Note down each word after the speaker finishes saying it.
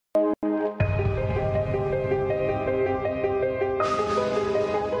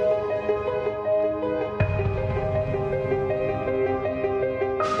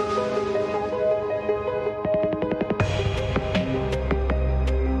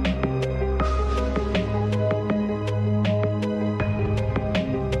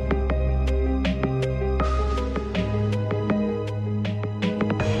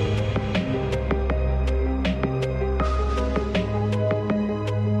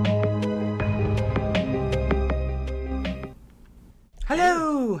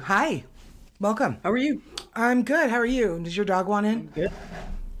Hi. Welcome. How are you? I'm good. How are you? Does your dog want in?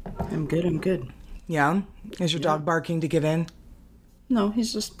 I'm good. Yeah? Is your dog barking to get in? No,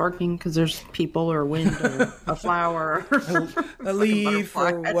 he's just barking because there's people or wind or a flower or A leaf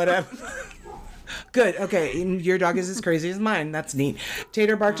or whatever. Good. Okay. Your dog is as crazy as mine. That's neat.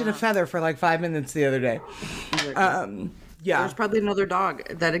 Tater barked at a feather for like 5 minutes the other day. Yeah. There's probably another dog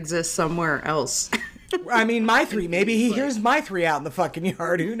that exists somewhere else. I mean, my three. Maybe he hears my three out in the fucking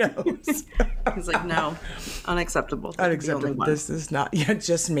yard. Who knows? He's like, no, unacceptable. Unacceptable. This is not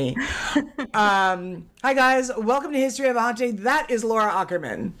just me. Hi, guys. Welcome to History of a Haunting. That is Laura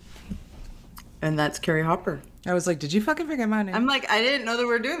Ackerman. And that's Carrie Hopper. I was like, did you fucking forget my name? I'm like, I didn't know that we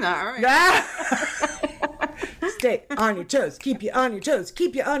were doing that. All right. Stay on your toes. Keep you on your toes.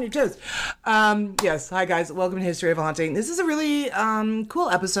 Keep you on your toes. Yes. Hi, guys. Welcome to History of a Haunting. This is a really cool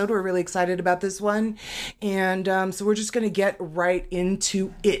episode. We're really excited about this one. And so we're just going to get right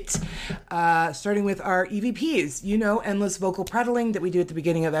into it. Starting with our EVPs. You know, endless vocal prattling that we do at the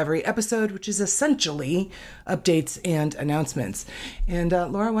beginning of every episode, which is essentially updates and announcements. And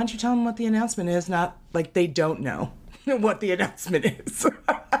Laura, why don't you tell them what the announcement is? Not like they don't know what the announcement is.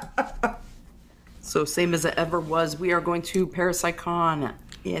 So same as it ever was, we are going to ParapsyCon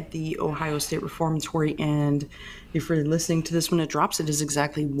at the Ohio State Reformatory, and if you're listening to this when it drops, it is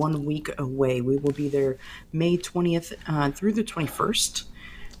exactly 1 week away. We will be there May 20th through the 21st,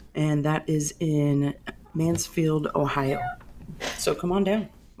 and that is in Mansfield, Ohio. So come on down,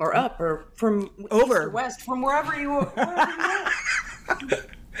 or up, or from over, east or west, from wherever you are.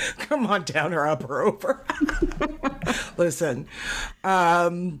 Come on down, or up, or over. Listen,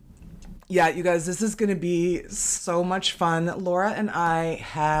 yeah, you guys, this is going to be so much fun. Laura and I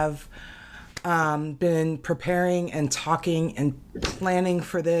have been preparing and talking and planning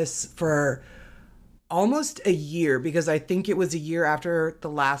for this for almost a year, because I think it was a year after the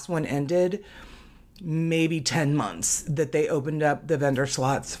last one ended, maybe 10 months, that they opened up the vendor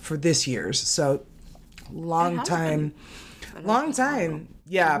slots for this year's. So long time.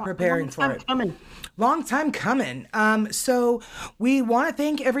 Yeah, preparing for it. Long time coming. So we want to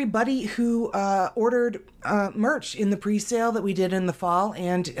thank everybody who ordered merch in the pre-sale that we did in the fall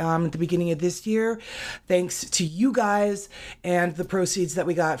and at the beginning of this year. Thanks to you guys and the proceeds that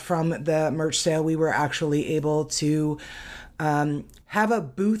we got from the merch sale, we were actually able to have a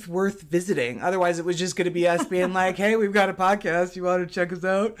booth worth visiting. Otherwise, it was just going to be us being like, hey, we've got a podcast. You want to check us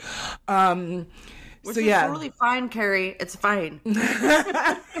out? Which is totally fine, Carrie. It's fine. They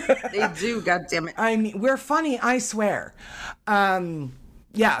do, goddammit. I mean, we're funny, I swear.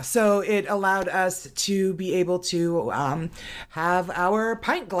 Yeah, so it allowed us to be able to have our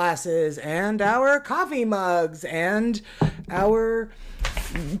pint glasses and our coffee mugs and our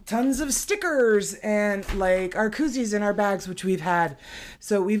tons of stickers and like our koozies in our bags, which we've had.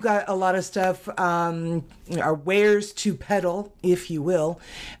 So we've got a lot of stuff, our wares to peddle, if you will,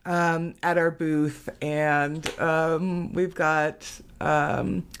 at our booth. And we've got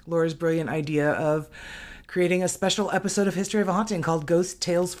Laura's brilliant idea of creating a special episode of History of a Haunting called Ghost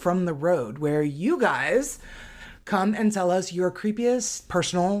Tales from the Road, where you guys come and tell us your creepiest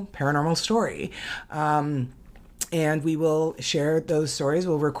personal paranormal story. And we will share those stories.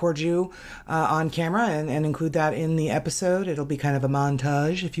 We'll record you on camera and include that in the episode. It'll be kind of a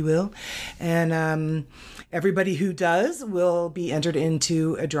montage, if you will. And everybody who does will be entered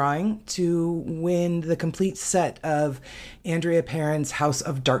into a drawing to win the complete set of Andrea Perron's House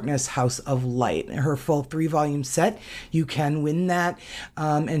of Darkness, House of Light. Her full 3-volume set. You can win that.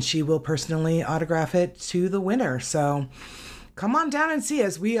 And she will personally autograph it to the winner. So come on down and see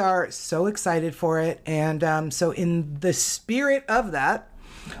us. We are so excited for it. And so in the spirit of that,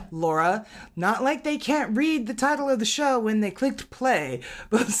 Laura, not like they can't read the title of the show when they clicked play,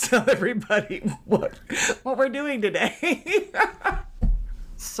 but tell everybody what we're doing today.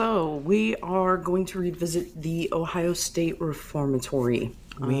 So we are going to revisit the Ohio State Reformatory.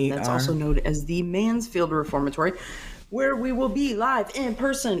 That's also known as the Mansfield Reformatory, where we will be live in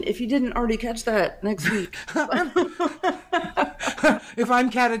person, if you didn't already catch that, next week. If I'm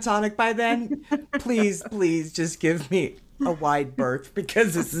catatonic by then, please just give me a wide berth,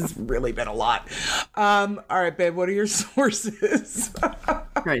 because this has really been a lot. All right, babe, what are your sources?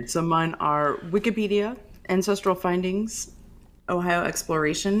 Right, so mine are Wikipedia, Ancestral Findings, Ohio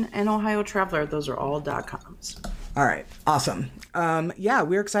Exploration, and Ohio Traveler. Those are all .coms. All right, awesome. Yeah,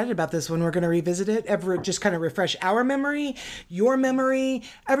 we're excited about this one. We're going to revisit it, just kind of refresh our memory, your memory,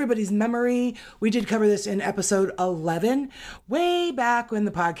 everybody's memory. We did cover this in episode 11, way back when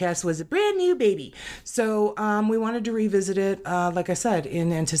the podcast was a brand new baby. So we wanted to revisit it, like I said,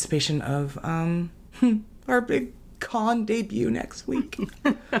 in anticipation of our big con debut next week.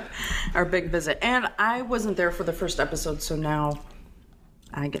 Our big visit. And I wasn't there for the first episode, so now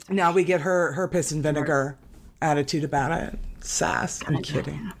I get to. Now we get her piss and vinegar attitude about it. Sass. I'm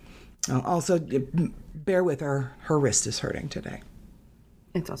kidding. Also, bear with her. Her wrist is hurting today.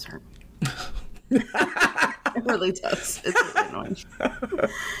 It does hurt. It really does. It's really annoying.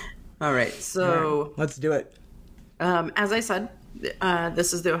 All right, so let's do it. As I said,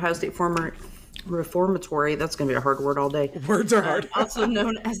 this is the Ohio State Reformatory. That's going to be a hard word all day. Words are hard. Also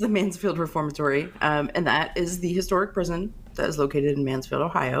known as the Mansfield Reformatory, and that is the historic prison that is located in Mansfield,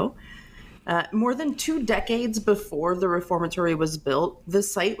 Ohio. More than 2 decades before the Reformatory was built, the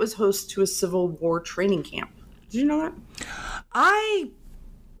site was host to a Civil War training camp. Did you know that? I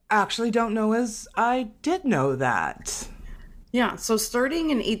actually don't know as I did know that. Yeah, so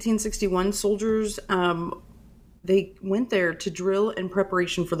starting in 1861, soldiers, they went there to drill in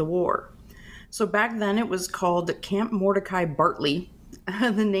preparation for the war. So back then it was called Camp Mordecai Bartley.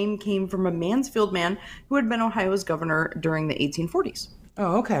 The name came from a Mansfield man who had been Ohio's governor during the 1840s.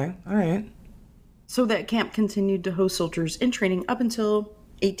 Oh, okay. All right. So that camp continued to host soldiers in training up until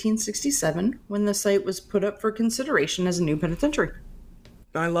 1867, when the site was put up for consideration as a new penitentiary.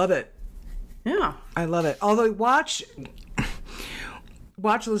 I love it. Yeah. I love it. Although watch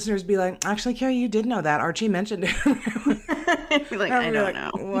listeners be like, actually, Carrie, you did know that. Archie mentioned it. Be like, I don't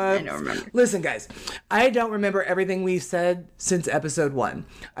know. I don't remember. Listen, guys, I don't remember everything we've said since episode 1.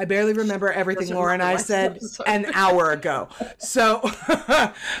 I barely remember everything Laura and I said an hour ago. So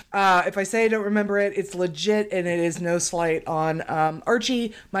if I say I don't remember it, it's legit, and it is no slight on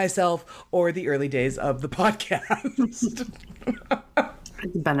Archie, myself, or the early days of the podcast.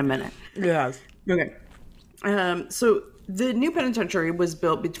 It's been a minute. Yes. Okay. So the new penitentiary was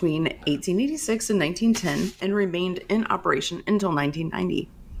built between 1886 and 1910 and remained in operation until 1990.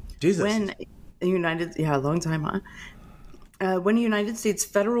 Jesus. When a long time, huh? When a United States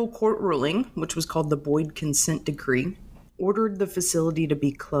federal court ruling, which was called the Boyd Consent Decree, ordered the facility to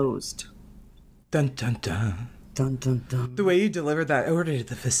be closed. Dun, dun, dun. Dun, dun, dun. The way you delivered that, ordered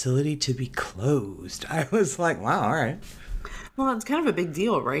the facility to be closed. I was like, wow, all right. Well, it's kind of a big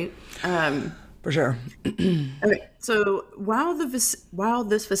deal, right? For sure. Okay, so while this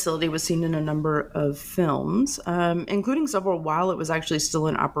facility was seen in a number of films, including several while it was actually still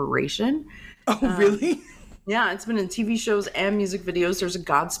in operation. Oh, really? Yeah, it's been in TV shows and music videos. There's a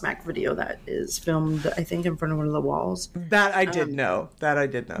Godsmack video that is filmed, I think, in front of one of the walls. That I did know.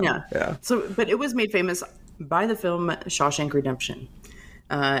 Yeah. So, but it was made famous by the film Shawshank Redemption,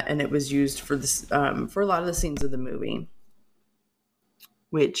 and it was used for this for a lot of the scenes of the movie,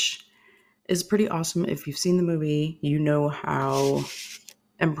 which is pretty awesome. If you've seen the movie, you know how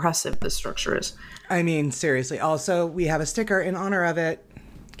impressive this structure is. I mean, seriously. Also, we have a sticker in honor of it.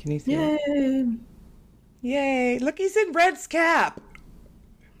 Can you see it? Yay. Look, he's in Red's cap.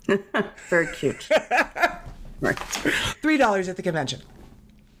 Very cute. Right. $3 at the convention.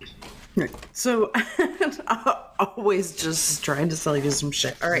 So, always just trying to sell you some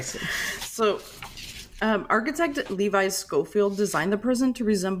shit. All right. So, architect Levi Schofield designed the prison to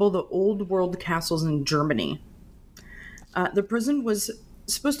resemble the old world castles in Germany. The prison was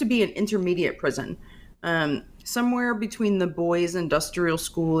supposed to be an intermediate prison, somewhere between the Boys Industrial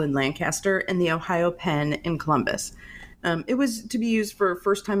School in Lancaster and the Ohio Penn in Columbus. It was to be used for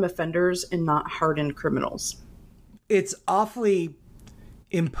first-time offenders and not hardened criminals. It's awfully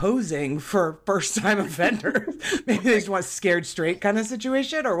imposing for first-time offenders. Maybe they just want scared straight kind of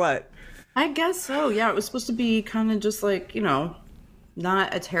situation, or what? I guess so. Yeah, it was supposed to be kind of just like,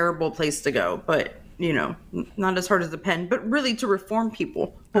 not a terrible place to go, but, not as hard as the Penn, but really to reform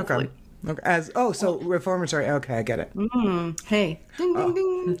people, hopefully. Okay. So reformatory. Okay, I get it. Hey. Ding,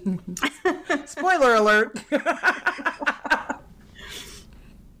 ding, ding. Spoiler alert.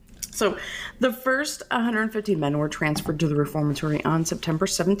 So the first 150 men were transferred to the reformatory on September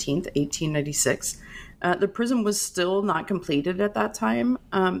 17th, 1896. The prison was still not completed at that time.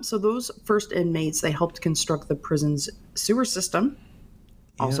 So those first inmates, they helped construct the prison's sewer system,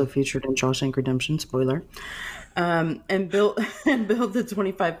 also featured in Shawshank Redemption, spoiler, and built the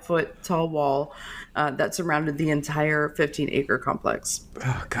 25-foot tall wall that surrounded the entire 15-acre complex.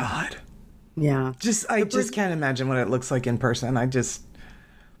 Oh, God. Yeah. I just can't imagine what it looks like in person.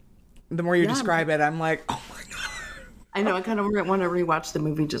 The more you describe it, I'm like, oh my God. I know. I kind of want to rewatch the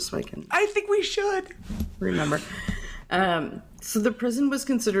movie just so I can. I think we should remember. So the prison was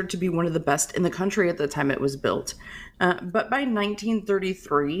considered to be one of the best in the country at the time it was built. But by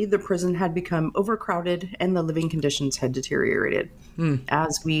 1933, the prison had become overcrowded and the living conditions had deteriorated.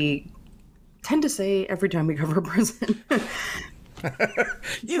 As we tend to say every time we cover a prison.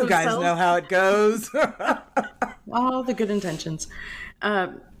 You guys know how it goes. All the good intentions.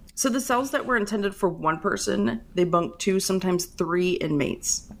 So the cells that were intended for one person, they bunked two, sometimes three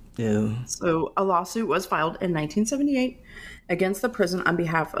inmates. Ew. So a lawsuit was filed in 1978 against the prison on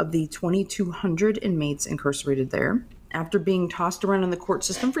behalf of the 2,200 inmates incarcerated there. After being tossed around in the court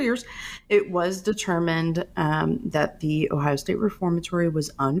system for years, it was determined that the Ohio State Reformatory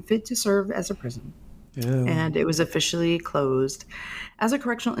was unfit to serve as a prison. Ew. And it was officially closed as a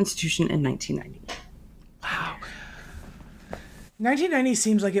correctional institution in 1990. Wow. 1990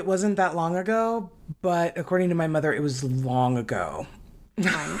 seems like it wasn't that long ago, but according to my mother, it was long ago.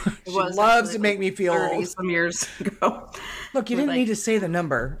 Right. She loves to make me feel 30 old. some years ago. Look, you didn't need to say the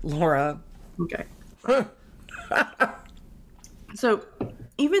number, Laura. Okay. So,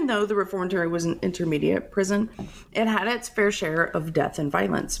 even though the Reformatory was an intermediate prison, it had its fair share of death and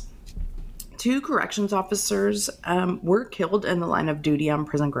violence. 2 corrections officers were killed in the line of duty on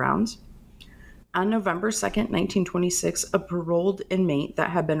prison grounds. On November 2nd, 1926, a paroled inmate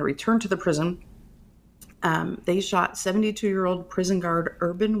that had been returned to the prison, they shot 72-year-old prison guard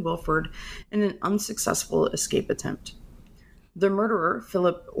Urban Wilford in an unsuccessful escape attempt. The murderer,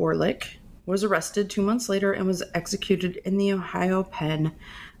 Philip Orlick, was arrested 2 months later and was executed in the Ohio Penn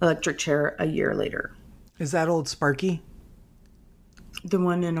electric chair a year later. Is that old Sparky? The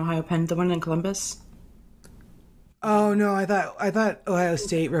one in Ohio Penn, the one in Columbus? Oh no, I thought Ohio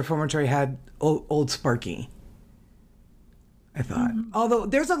State Reformatory had old Sparky. I thought. Although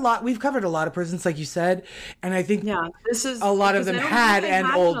there's a lot, we've covered a lot of prisons, like you said, and I think this is a lot of them had an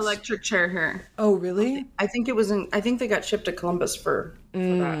old electric chair here. Oh, really? I think it was I think they got shipped to Columbus for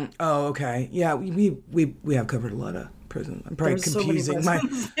that. Oh, okay. Yeah, we have covered a lot of prisons. I'm probably There's so many confusing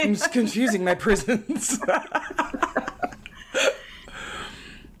I'm just confusing my prisons.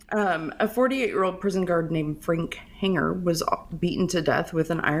 A 48-year-old prison guard named Frank Hanger was beaten to death with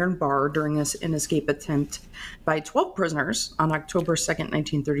an iron bar during an escape attempt by 12 prisoners on October 2nd,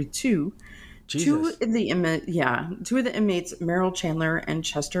 1932. Jesus. Two of the inmates, Merrill Chandler and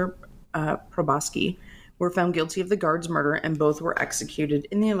Chester Probosky, were found guilty of the guard's murder, and both were executed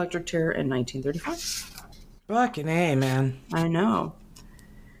in the electric chair in 1935. Fucking A, man. I know.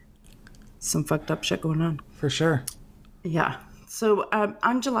 Some fucked up shit going on. For sure. Yeah. So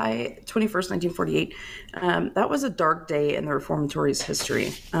on July 21st, 1948, that was a dark day in the Reformatory's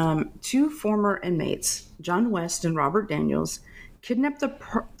history. 2 former inmates, John West and Robert Daniels, kidnapped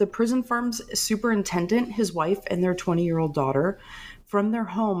the prison farm's superintendent, his wife, and their 20-year-old daughter from their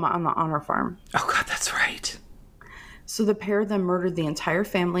home on the Honor Farm. Oh, God, that's right. So the pair then murdered the entire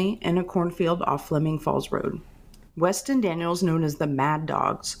family in a cornfield off Fleming Falls Road. West and Daniels, known as the Mad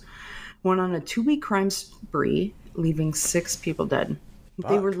Dogs, went on a 2-week crime spree, leaving 6 people dead.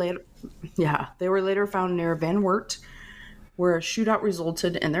 Fuck. They were later found near Van Wert, where a shootout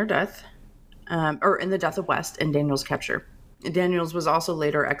resulted in their death, or in the death of West and Daniels' capture. Daniels was also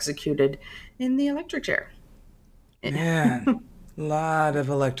later executed in the electric chair. Man, a lot of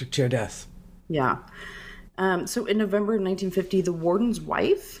electric chair deaths. Yeah. So in November of 1950, the warden's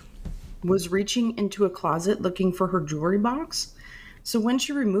wife was reaching into a closet looking for her jewelry box. So when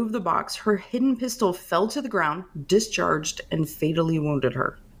she removed the box, her hidden pistol fell to the ground, discharged, and fatally wounded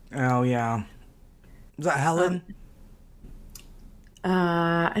her. Oh, yeah. Was that Helen?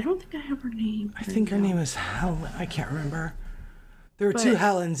 I don't think I have her name. I think her name was Helen. I can't remember. There were 2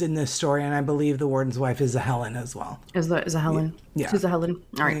 Helens in this story, and I believe the warden's wife is a Helen as well. Is a Helen? Yeah. She's a Helen.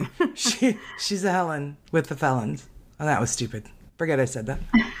 All right. She's a Helen with the felons. Oh, that was stupid. Forget I said that.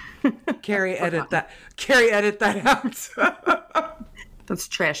 Carrie, edit that. Carrie, edit that out. That's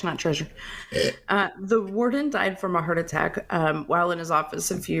trash, not treasure. The warden died from a heart attack while in his office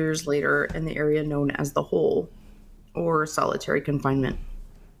a few years later in the area known as the Hole, or solitary confinement.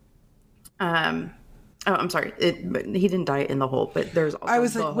 I'm sorry. But he didn't die in the Hole, but there's also I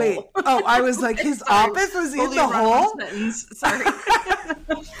was the like, wait. Hole. Oh, I was like, his office was in the Hole? Sorry.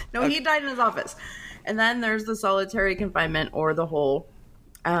 No, he died in his office. And then there's the solitary confinement, or the Hole,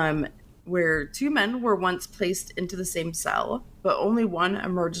 where 2 men were once placed into the same cell, but only one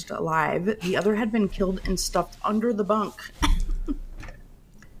emerged alive. The other had been killed and stuffed under the bunk.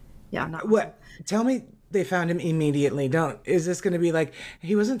 Yeah, not What? Tell me they found him immediately. Is this going to be like,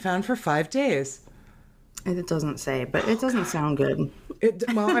 he wasn't found for 5 days? It doesn't say, but it doesn't sound good.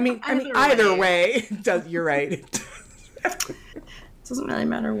 Well, I mean, either way, you're right. It doesn't really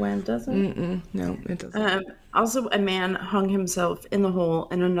matter when, does it? No, it doesn't. Also, a man hung himself in the hole,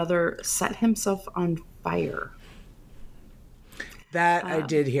 and another set himself on fire. That I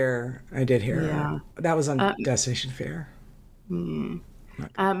did hear. Yeah. That was on Destination Fair.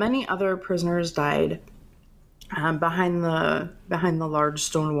 Many other prisoners died behind the large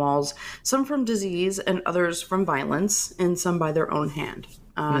stone walls, some from disease and others from violence, and some by their own hand.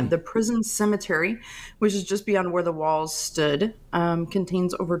 The prison cemetery, which is just beyond where the walls stood,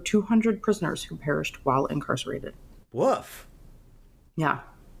 contains over 200 prisoners who perished while incarcerated. Woof. Yeah.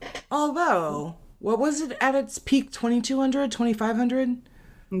 Although, what was it at its peak? 2,200, 2,500?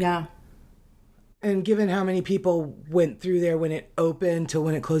 Yeah. And given how many people went through there when it opened to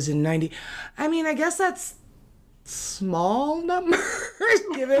when it closed in 90, I mean, I guess that's small numbers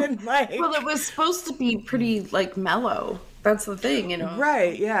given like... Well, it was supposed to be pretty, like, mellow. That's the thing, you know?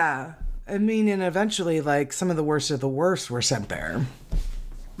 Right, yeah. I mean, and eventually, like, some of the worst of the worst were sent there.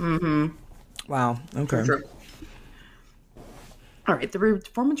 Mm-hmm. Wow, okay. True. All right, the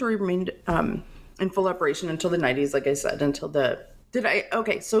Reformatory remained in full operation until the 90s, like I said,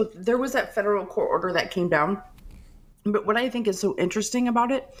 okay, so there was that federal court order that came down. But what I think is so interesting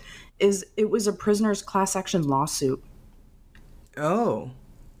about it is it was a prisoner's class action lawsuit. Oh.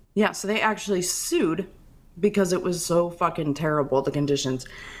 Yeah, so they actually sued because it was so fucking terrible, the conditions,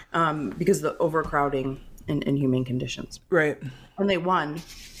 because of the overcrowding and inhumane conditions. Right. And they won.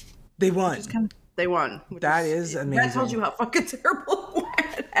 They won. They won. That is amazing. That tells you how fucking terrible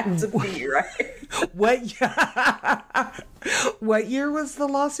it had to be, right? What year was the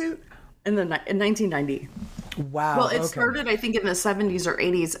lawsuit? In 1990. Wow. Well, it started, I think, in the 70s or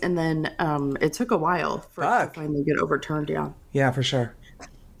 80s, and then it took a while for it to finally get overturned. Yeah. Yeah, for sure.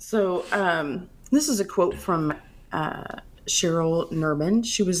 So this is a quote from Cheryl Nerman.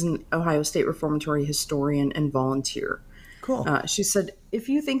 She was an Ohio State Reformatory historian and volunteer. Cool. She said, if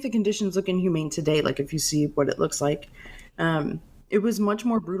you think the conditions look inhumane today, like if you see what it looks like, it was much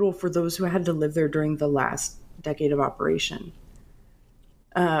more brutal for those who had to live there during the last decade of operation.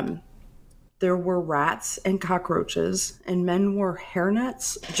 There were rats and cockroaches, and men wore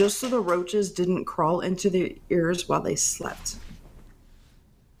hairnets just so the roaches didn't crawl into their ears while they slept.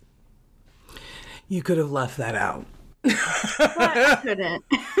 You could have left that out. But I couldn't.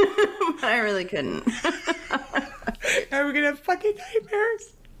 I really couldn't. Are we going to have fucking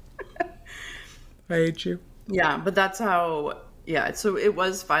nightmares? I hate you. Yeah, but that's how... Yeah, so it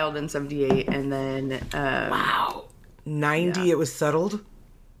was filed in 78, and then... wow. 90, yeah. It was settled?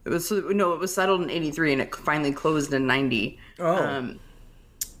 It was settled in 83, and it finally closed in 90. Oh.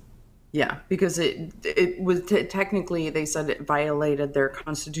 Yeah, because it was technically, they said it violated their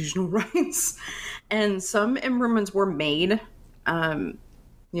constitutional rights. And some improvements were made,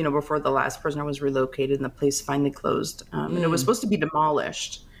 before the last prisoner was relocated and the place finally closed. And it was supposed to be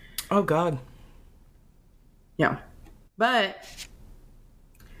demolished. Oh, God. Yeah. But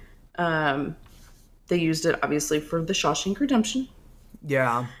they used it, obviously, for the Shawshank Redemption.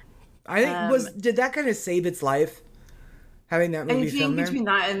 Yeah. I think did that kind of save its life? Having that movie filmed there? Between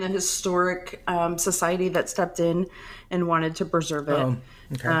that and the historic society that stepped in and wanted to preserve it. Oh,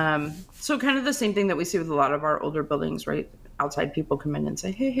 okay. So kind of the same thing that we see with a lot of our older buildings, right? Outside people come in and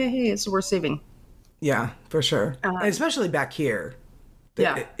say, hey, it's worth saving. Yeah, for sure. And especially back here.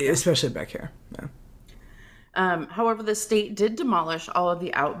 Yeah. Especially back here. Yeah. However, the state did demolish all of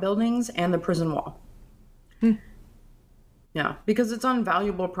the outbuildings and the prison wall. Yeah, because it's on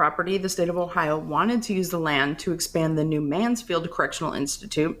valuable property, the state of Ohio wanted to use the land to expand the new Mansfield Correctional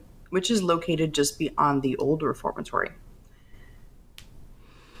Institute, which is located just beyond the old reformatory.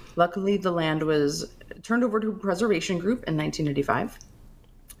 Luckily, the land was turned over to a preservation group in 1985,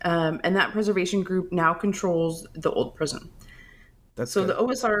 and that preservation group now controls the old prison. So the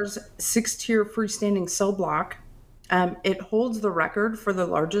OSR's 6-tier freestanding cell block, it holds the record for the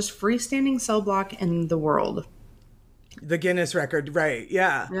largest freestanding cell block in the world. The Guinness record, right?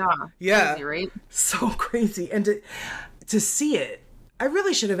 Yeah. Yeah. Crazy, right? So crazy. And to see it, I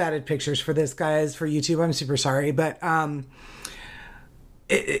really should have added pictures for this, guys, for YouTube. I'm super sorry, but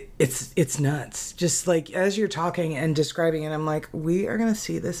it's nuts. Just like as you're talking and describing it, I'm like, we are gonna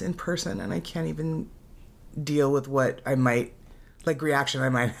see this in person, and I can't even deal with what I might reaction I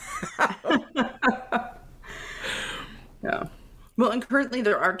might have. Yeah. Well, and currently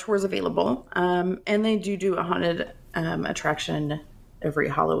there are tours available, and they do a haunted attraction every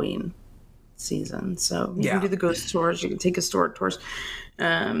Halloween season. So you can do the ghost tours, you can take us tours.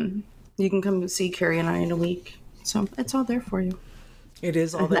 You can come see Carrie and I in a week. So it's all there for you. It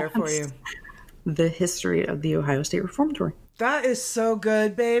is all there for you. The history of the Ohio State Reformatory. That is so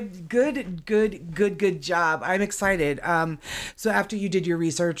good, babe. Good job. I'm excited. So after you did your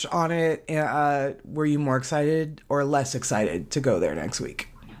research on it, were you more excited or less excited to go there next week?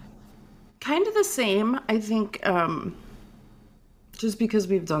 Kind of the same. I think just because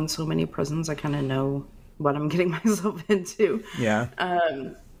we've done so many prisons, I kind of know what I'm getting myself into. Yeah.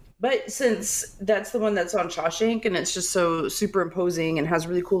 But since that's the one that's on Shawshank and it's just so super imposing and has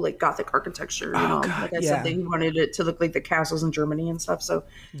really cool like Gothic architecture, Oh God, like I yeah. said, they wanted it to look like the castles in Germany and stuff. So,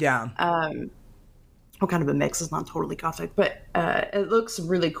 Yeah. what kind of a mix is not totally Gothic, but it looks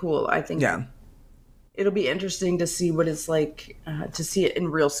really cool. I think Yeah. it'll be interesting to see what it's like to see it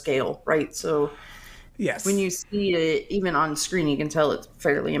in real scale, right? So Yes. when you see it even on screen, you can tell it's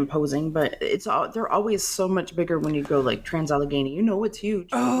fairly imposing, but they're always so much bigger when you go like Trans-Allegheny. It's huge.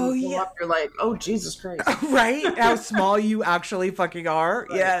 Oh, When you pull yeah. up, you're like, oh Jesus Christ. Right? How small you actually fucking are.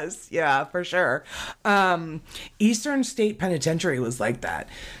 Right. Yes. Yeah, for sure. Eastern State Penitentiary was like that.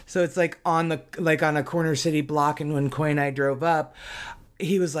 So it's like on a corner city block. And when Coy and I drove up,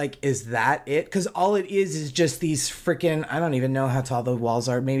 he was like, is that it? Because all it is just these freaking, I don't even know how tall the walls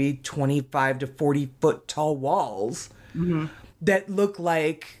are, maybe 25 to 40 foot tall walls that look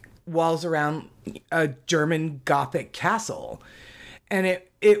like walls around a German Gothic castle. And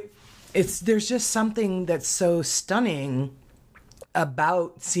it's there's just something that's so stunning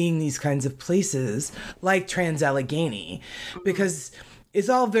about seeing these kinds of places like Trans-Allegheny, because it's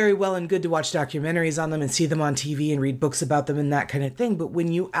all very well and good to watch documentaries on them and see them on TV and read books about them and that kind of thing. But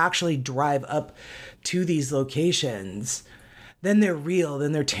when you actually drive up to these locations, then they're real,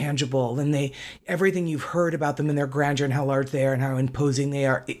 then they're tangible, then everything you've heard about them and their grandeur and how large they are and how imposing they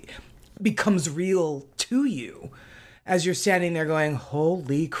are, it becomes real to you as you're standing there going,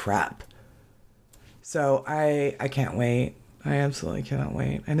 holy crap. So I can't wait. I absolutely cannot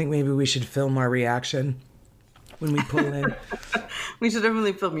wait. I think maybe we should film our reaction when we pull in. We should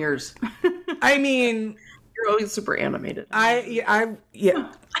definitely film yours. I mean, You're always super animated. yeah.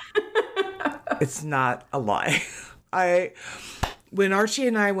 It's not a lie. When Archie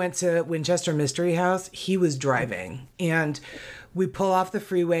and I went to Winchester Mystery House, he was driving, and we pull off the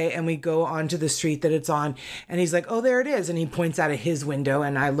freeway and we go onto the street that it's on, and he's like, oh, there it is. And he points out of his window,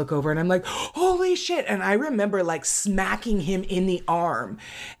 and I look over and I'm like, holy shit. And I remember like smacking him in the arm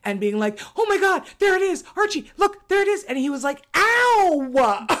and being like, oh my God, there it is. Archie, look, there it is. And he was like,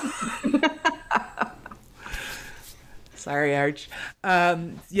 ow. Sorry, Arch.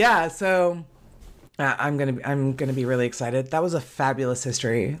 Yeah. So I'm gonna be really excited. That was a fabulous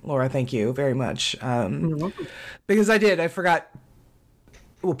history, Laura. Thank you very much. You're welcome. Because I forgot,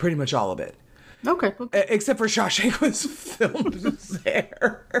 well, pretty much all of it. Okay. Except for Shawshank was filmed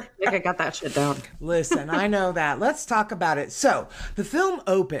there. I think I got that shit down. Listen, I know that. Let's talk about it. So the film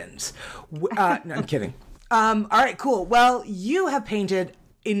opens. No, I'm kidding. All right, cool. Well, you have painted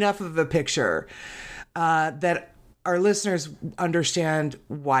enough of a picture that our listeners understand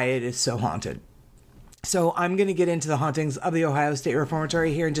why it is so haunted. So I'm going to get into the hauntings of the Ohio State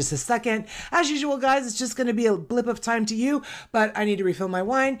Reformatory here in just a second. As usual, guys, it's just going to be a blip of time to you, but I need to refill my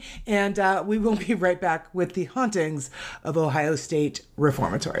wine, and we will be right back with the hauntings of Ohio State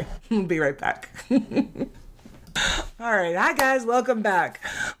Reformatory. We'll be right back. All right. Hi, guys. Welcome back.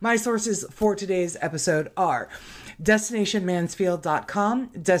 My sources for today's episode are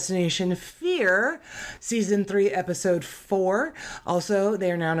DestinationMansfield.com, Destination Fear, Season 3, Episode 4. Also,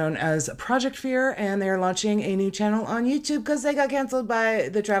 they are now known as Project Fear, and they are launching a new channel on YouTube because they got canceled by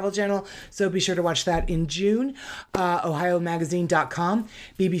the Travel Channel, so be sure to watch that in June. OhioMagazine.com,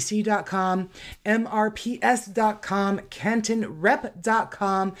 BBC.com, MRPS.com,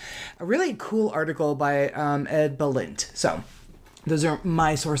 CantonRep.com. A really cool article by Ed Balint. So, those are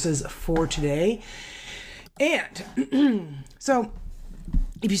my sources for today. And so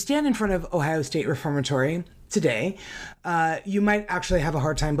if you stand in front of Ohio State Reformatory today, you might actually have a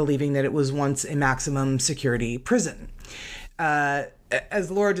hard time believing that it was once a maximum security prison. As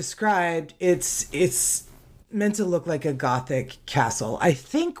Laura described, it's meant to look like a Gothic castle. I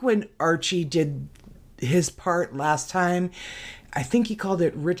think when Archie did his part last time, I think he called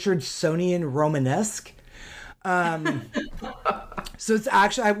it Richardsonian Romanesque. So it's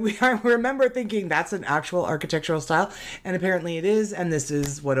actually, I remember thinking that's an actual architectural style, and apparently it is, and this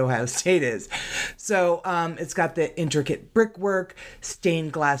is what Ohio State is. So it's got the intricate brickwork,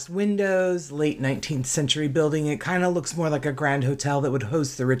 stained glass windows, late 19th century building. It kind of looks more like a grand hotel that would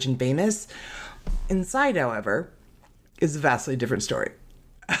host the rich and famous. Inside, however, is a vastly different story.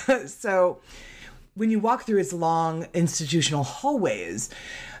 So when you walk through its long institutional hallways,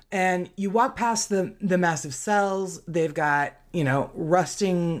 and you walk past the massive cells, they've got,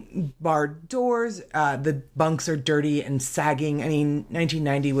 rusting barred doors. The bunks are dirty and sagging. I mean,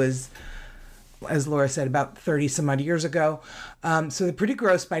 1990 was, as Laura said, about 30 some odd years ago. So they're pretty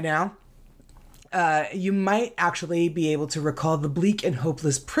gross by now. You might actually be able to recall the bleak and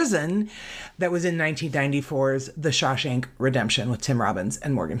hopeless prison that was in 1994's The Shawshank Redemption with Tim Robbins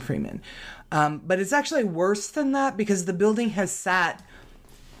and Morgan Freeman. But it's actually worse than that because the building has sat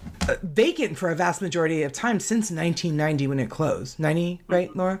vacant for a vast majority of time since 1990 when it closed. 90,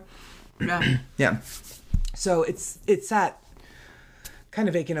 right, Laura? Yeah. Yeah. So it's sat kind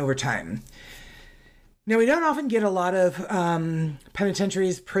of vacant over time. Now, we don't often get a lot of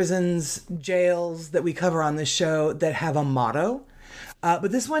penitentiaries, prisons, jails that we cover on this show that have a motto.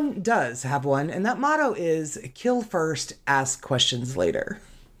 But this one does have one, and that motto is kill first, ask questions later.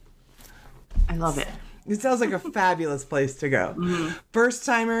 I love it. It sounds like a fabulous place to go. Mm-hmm. First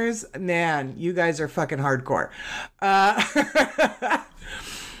timers, man, you guys are fucking hardcore.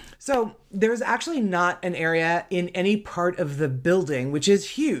 So there's actually not an area in any part of the building, which is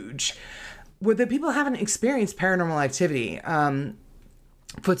huge, where the people haven't experienced paranormal activity.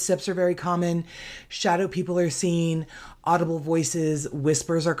 Footsteps are very common. Shadow people are seen. Audible voices,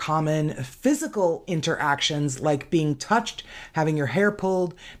 whispers are common. Physical interactions like being touched, having your hair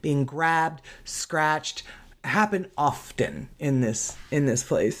pulled, being grabbed, scratched, happen often in this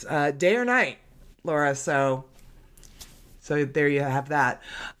place, day or night, Laura. So there you have that.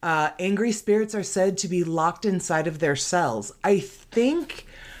 Angry spirits are said to be locked inside of their cells. I think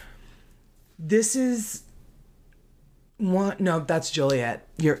this is one. No, that's Juliet.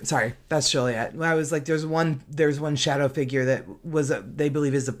 That's Juliet. I was like, there's one shadow figure that they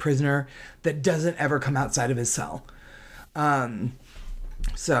believe is a prisoner that doesn't ever come outside of his cell.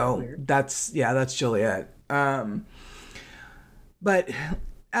 So weird. That's Juliet. But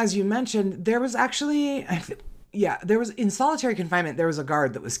as you mentioned, there was actually, there was in solitary confinement, there was a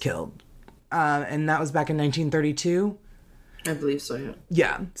guard that was killed. And that was back in 1932. I believe so, yeah.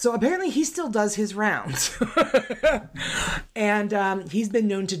 Yeah. So apparently he still does his rounds. And he's been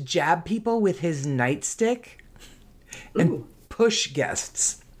known to jab people with his nightstick and push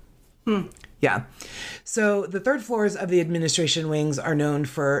guests. Yeah. So the third floors of the administration wings are known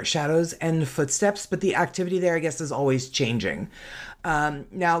for shadows and footsteps, but the activity there, I guess, is always changing.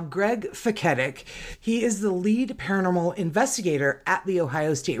 Now, Greg Feketic, he is the lead paranormal investigator at the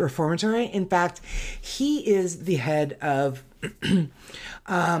Ohio State Reformatory. In fact, he is the head of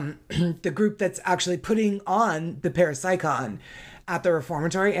the group that's actually putting on the Parapsychon at the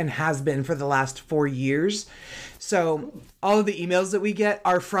Reformatory and has been for the last 4 years. So all of the emails that we get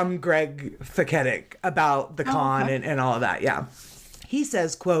are from Greg Feketic about the con and all of that. Yeah. He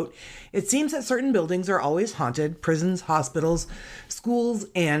says, quote, "It seems that certain buildings are always haunted, prisons, hospitals, schools,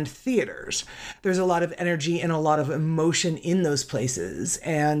 and theaters. There's a lot of energy and a lot of emotion in those places.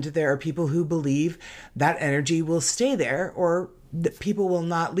 And there are people who believe that energy will stay there or that people will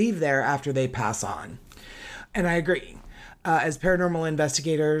not leave there after they pass on." And I agree. As paranormal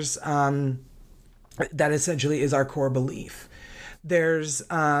investigators, that essentially is our core belief. There's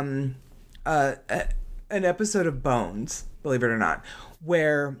an episode of Bones, believe it or not,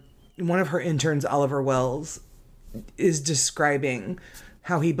 where one of her interns, Oliver Wells, is describing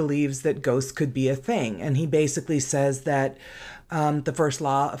how he believes that ghosts could be a thing. And he basically says that the first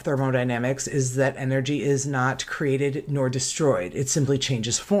law of thermodynamics is that energy is not created nor destroyed. It simply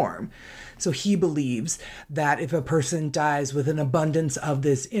changes form. So he believes that if a person dies with an abundance of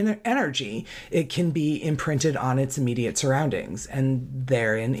this energy, it can be imprinted on its immediate surroundings. And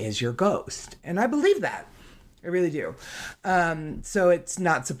therein is your ghost. And I believe that. I really do. So it's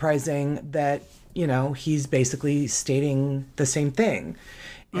not surprising that, he's basically stating the same thing.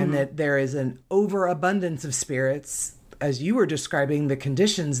 And that there is an overabundance of spirits, as you were describing the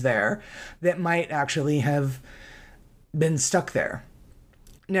conditions there, that might actually have been stuck there.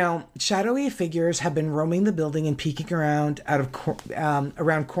 Now, shadowy figures have been roaming the building and peeking around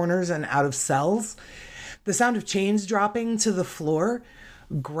around corners and out of cells. The sound of chains dropping to the floor,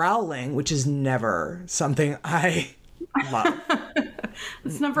 growling, which is never something I love.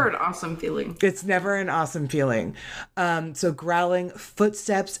 It's never an awesome feeling. It's never an awesome feeling. So growling,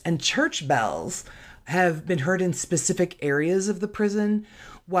 footsteps, and church bells have been heard in specific areas of the prison,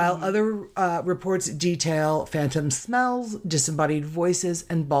 while other reports detail phantom smells, disembodied voices,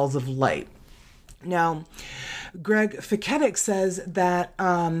 and balls of light. Now, Greg Feketic says that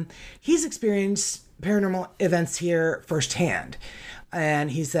he's experienced paranormal events here firsthand.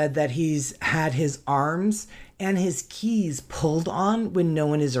 And he said that he's had his arms and his keys pulled on when no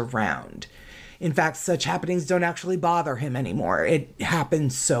one is around. In fact, such happenings don't actually bother him anymore. It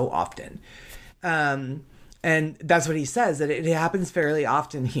happens so often. And that's what he says, that it happens fairly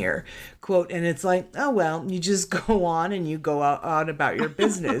often here. Quote, and it's like, oh, well, you just go on and you go on about your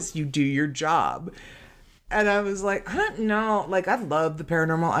business. You do your job. And I was like, I don't know. Like, I love the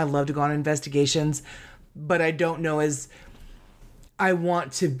paranormal. I love to go on investigations. But I don't know as I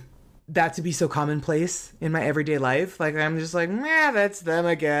want that to be so commonplace in my everyday life. Like, I'm just like, that's them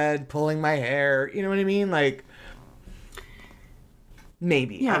again, pulling my hair. You know what I mean? Like,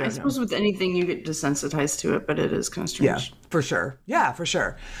 Maybe. Yeah, I I don't know. suppose with anything you get desensitized to it, but it is kind of Yeah, strange. for sure. Yeah, for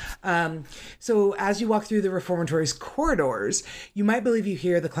sure. So as you walk through the reformatory's corridors, you might believe you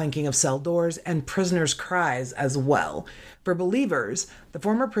hear the clanking of cell doors and prisoners' cries as well. For believers, the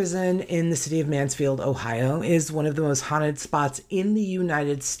former prison in the city of Mansfield, Ohio, is one of the most haunted spots in the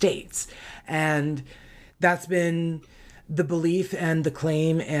United States. And that's been the belief and the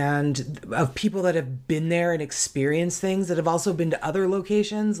claim and of people that have been there and experienced things that have also been to other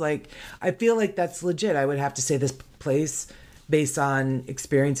locations. Like, I feel like that's legit. I would have to say this place, based on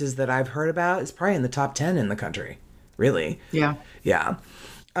experiences that I've heard about, is probably in the top 10 in the country. Really. Yeah. Yeah.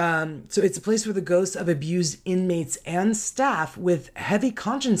 So it's a place where the ghosts of abused inmates and staff with heavy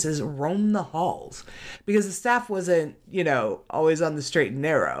consciences roam the halls, because the staff wasn't, always on the straight and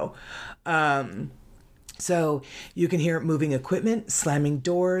narrow. So you can hear moving equipment, slamming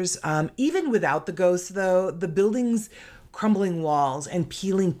doors. Even without the ghosts, though, the building's crumbling walls and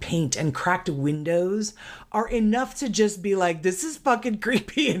peeling paint and cracked windows are enough to just be like, this is fucking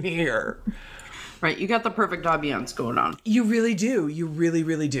creepy in here. Right. You got the perfect ambiance going on. You really do. You really,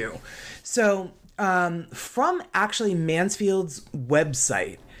 really do. So from actually Mansfield's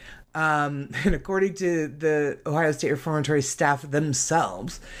website, and according to the Ohio State Reformatory staff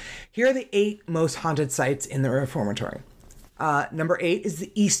themselves, here are the 8 most haunted sites in the reformatory. Number 8 is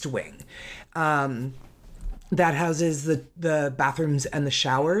the East Wing. That houses the bathrooms and the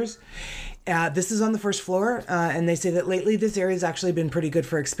showers. This is on the first floor, and they say that lately this area has actually been pretty good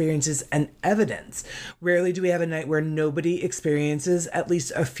for experiences and evidence. Rarely do we have a night where nobody experiences at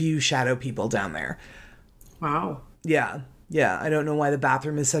least a few shadow people down there. Wow. Yeah. I don't know why the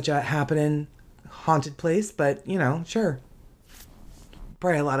bathroom is such a happening haunted place, but, sure.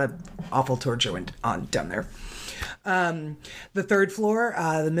 Probably a lot of awful torture went on down there. The third floor,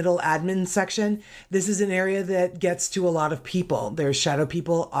 the middle admin section, this is an area that gets to a lot of people. There's shadow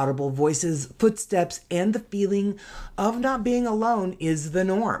people, audible voices, footsteps, and the feeling of not being alone is the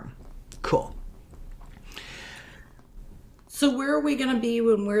norm. Cool. So where are we going to be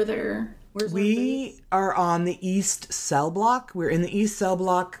when we're there? We are on the east cell block. We're in the east cell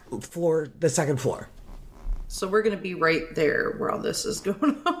block floor, the second floor. So we're going to be right there where all this is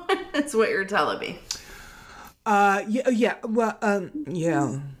going on. That's what you're telling me.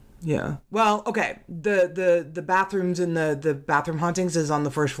 Yeah. Well, okay. The bathrooms and the bathroom hauntings is on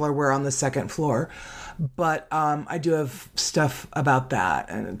the first floor. We're on the second floor, but I do have stuff about that,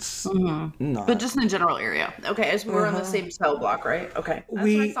 and it's not. But just in the general area. Okay, as we're on the same cell block, right? Okay, that's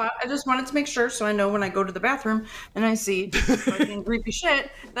what I thought. I just wanted to make sure, so I know when I go to the bathroom and I see fucking creepy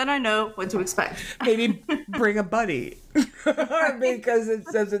shit, then I know what to expect. Maybe bring a buddy. Because it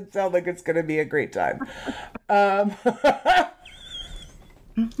doesn't sound like it's going to be a great time. I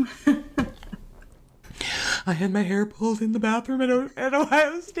had my hair pulled in the bathroom at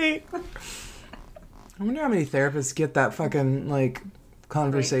Ohio State. I wonder how many therapists get that fucking,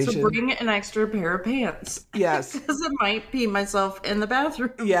 conversation. Right. So bring an extra pair of pants. Yes. Because I might pee myself in the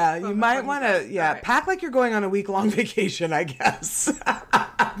bathroom. Yeah, you might want to, pack like you're going on a week-long vacation, I guess.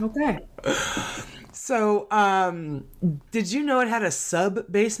 Okay. So, did you know it had a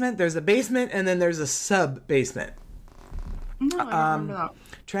sub-basement? There's a basement, and then there's a sub-basement. No, I don't remember that.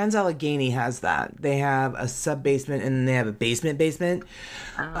 Trans-Allegheny has that. They have a sub-basement, and then they have a basement. That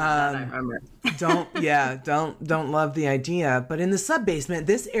I remember. Don't love the idea. But in the sub-basement,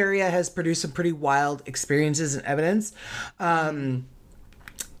 this area has produced some pretty wild experiences and evidence,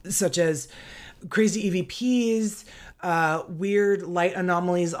 such as crazy EVPs, weird light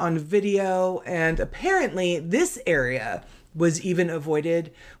anomalies on video, and apparently this area was even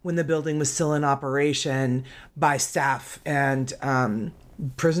avoided when the building was still in operation by staff and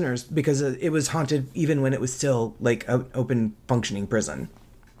prisoners, because it was haunted even when it was still an open functioning prison.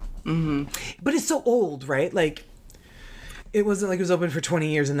 Mm-hmm. But it's so old, right? It wasn't like it was open for 20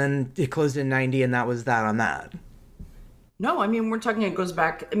 years and then it closed in 90 and that was that on that. No, I mean, we're talking, it goes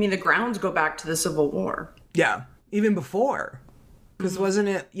back, the grounds go back to the Civil War. Yeah, even before. Because wasn't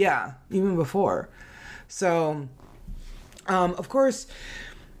it? Yeah, even before. So, of course,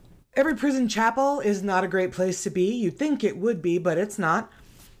 every prison chapel is not a great place to be. You'd think it would be, but it's not.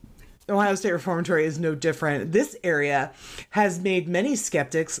 Ohio State Reformatory is no different. This area has made many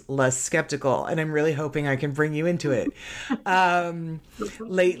skeptics less skeptical, and I'm really hoping I can bring you into it.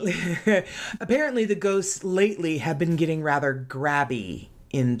 Lately, apparently the ghosts lately have been getting rather grabby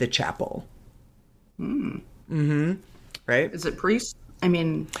in the chapel. Mm-hmm. Right? Is it priests?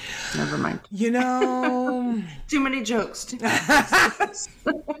 Never mind. Too many jokes.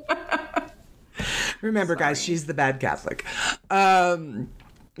 Remember, guys, she's the bad Catholic.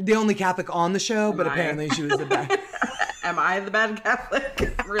 The only Catholic on the show, but apparently she was the bad. Am I the bad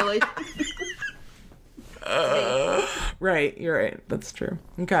Catholic? Really? Right, you're right. That's true.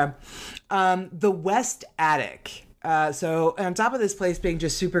 Okay. The West Attic. So on top of this place being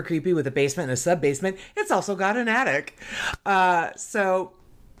just super creepy with a basement and a sub-basement, it's also got an attic. So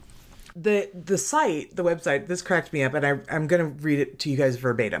the site, the website, this cracked me up, and I'm going to read it to you guys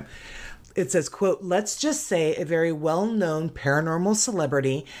verbatim. It says, quote, "Let's just say a very well-known paranormal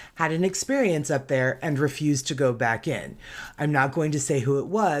celebrity had an experience up there and refused to go back in. I'm not going to say who it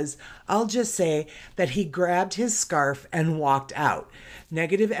was. I'll just say that he grabbed his scarf and walked out.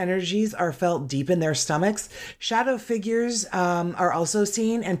 Negative energies are felt deep in their stomachs. Shadow figures are also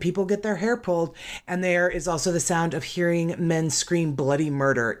seen, and people get their hair pulled. And there is also the sound of hearing men scream bloody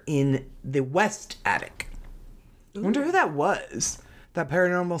murder in the West Attic." I wonder who that was. That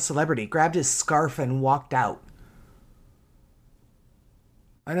paranormal celebrity grabbed his scarf and walked out.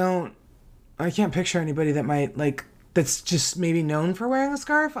 I can't picture anybody that might, like, that's just maybe known for wearing a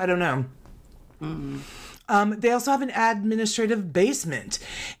scarf. I don't know. They also have an administrative basement.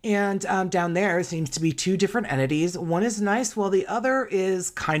 And down there seems to be two different entities. One is nice while the other is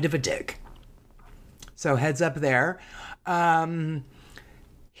kind of a dick. So heads up there.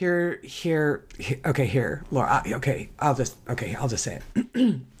 Here, Laura. I'll just say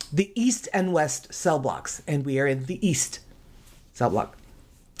it. The East and West cell blocks, and we are in the East cell block.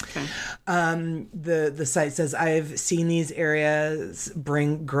 Okay. The site says, "I've seen these areas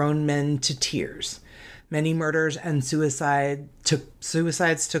bring grown men to tears. Many murders and suicides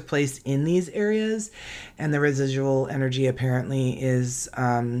took place in these areas, and the residual energy apparently is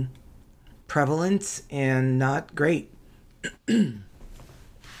prevalent and not great."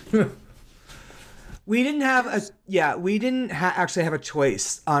 We didn't actually have a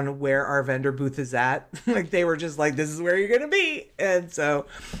choice on where our vendor booth is at. Like, they were just like, "This is where you're going to be." And so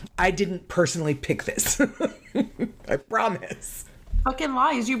I didn't personally pick this. I promise. Fucking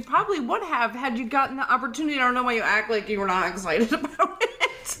lies. You probably would have had you gotten the opportunity. I don't know why you act like you were not excited about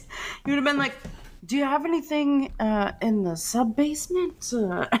it. You would have been like, "Do you have anything in the sub-basement?"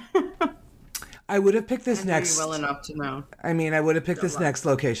 I would have picked this next. Well enough to know. I mean, I would have picked this next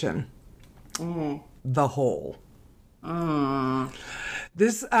location. The Hole.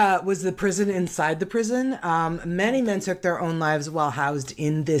 This was the prison inside the prison. Many men took their own lives while housed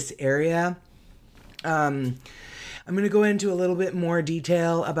in this area. I'm going to go into a little bit more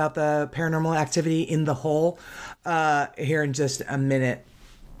detail about the paranormal activity in the Hole here in just a minute.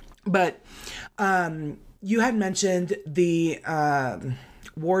 But you had mentioned the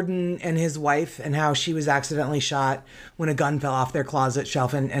warden and his wife and how she was accidentally shot when a gun fell off their closet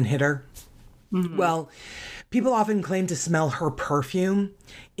shelf and hit her. Mm-hmm. Well, people often claim to smell her perfume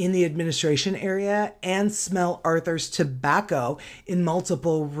in the administration area and smell Arthur's tobacco in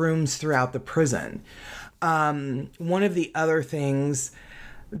multiple rooms throughout the prison. One of the other things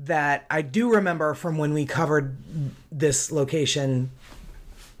that I do remember from when we covered this location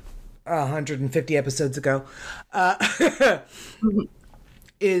 150 episodes ago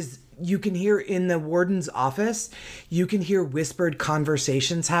is you can hear in the warden's office, you can hear whispered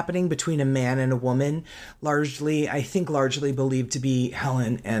conversations happening between a man and a woman, largely believed to be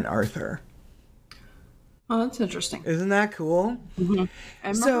Helen and Arthur. Oh, that's interesting. Isn't that cool? Mm-hmm. I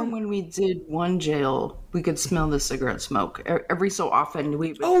remember when we did one jail, we could smell the cigarette smoke. Every so often, it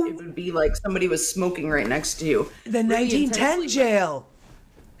would be like somebody was smoking right next to you. The 1910 jail.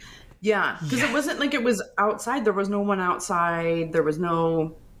 Yeah, because it wasn't like it was outside. There was no one outside. There was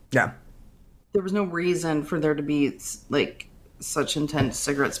no reason for there to be like such intense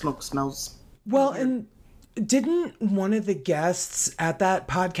cigarette smoke smells. Well, and didn't one of the guests at that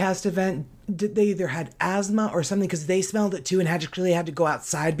podcast event, did they either had asthma or something because they smelled it too and had to go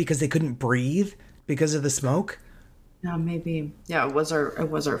outside because they couldn't breathe because of the smoke? Yeah, maybe. Yeah, it was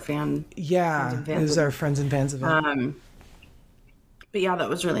our fan. Yeah, it was our friends and fans event. But yeah, that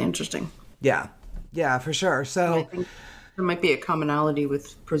was really interesting. Yeah, for sure. So I think there might be a commonality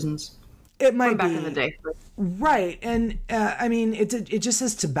with prisons. It might back be in the day, right? And I mean, it just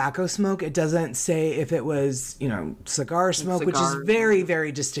says tobacco smoke. It doesn't say if it was cigar smoke, which is very,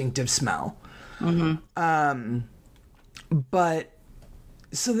 very distinctive smell. Mm-hmm. But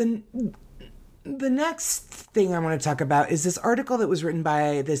so then the next thing I want to talk about is this article that was written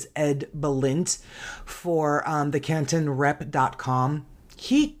by this Ed Balint for the CantonRep.com.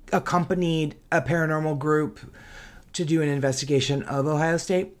 He accompanied a paranormal group to do an investigation of Ohio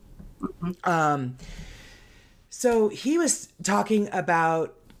State. Mm-hmm. So he was talking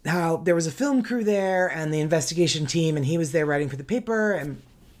about how there was a film crew there and the investigation team, and he was there writing for the paper, and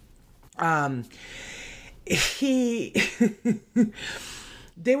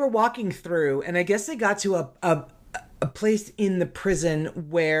they were walking through, and I guess they got to a place in the prison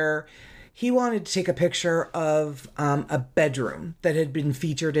where he wanted to take a picture of a bedroom that had been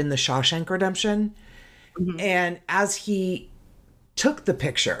featured in the Shawshank Redemption. And as he took the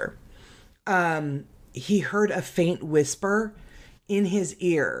picture, he heard a faint whisper in his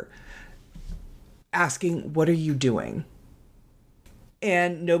ear asking, "What are you doing?"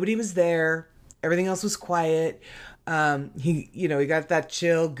 And nobody was there. Everything else was quiet. He got that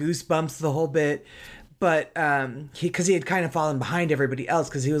chill, goosebumps, the whole bit. But because he had kind of fallen behind everybody else,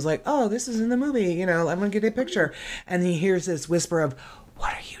 because he was like, "Oh, this is in the movie, I'm gonna get a picture." And he hears this whisper of,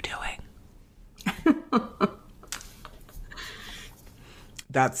 "What are you doing?"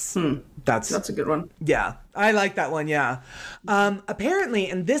 That's a good one. Yeah, I like that one. Yeah. Apparently,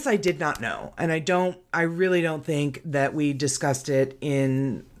 and this I did not know, and I really don't think that we discussed it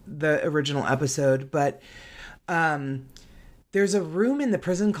in the original episode, but there's a room in the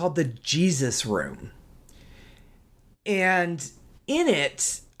prison called the Jesus Room. And in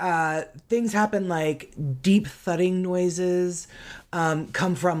it, things happen like deep thudding noises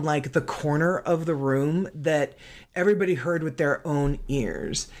come from like the corner of the room that everybody heard with their own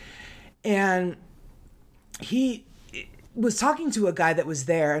ears. And he was talking to a guy that was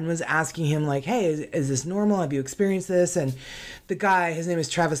there and was asking him like, "Hey, is this normal? Have you experienced this?" And the guy, his name is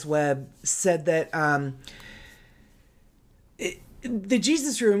Travis Webb, said that the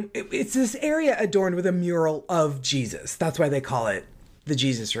Jesus Room, it's this area adorned with a mural of Jesus. That's why they call it the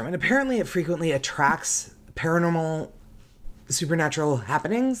Jesus Room. And apparently it frequently attracts paranormal, supernatural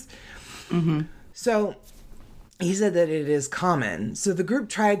happenings. Mm-hmm. So he said that it is common. So the group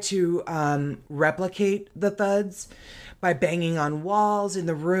tried to replicate the thuds by banging on walls in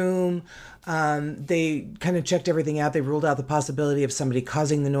the room. They kind of checked everything out. They ruled out the possibility of somebody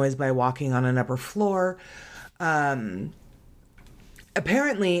causing the noise by walking on an upper floor.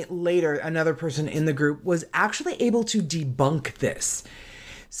 Apparently, later, another person in the group was actually able to debunk this.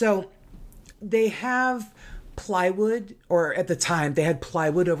 So they have plywood, or at the time, they had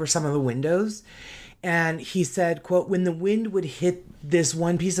plywood over some of the windows. And he said, quote, "When the wind would hit this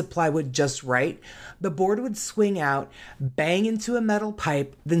one piece of plywood just right, the board would swing out, bang into a metal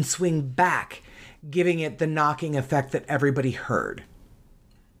pipe, then swing back, giving it the knocking effect that everybody heard."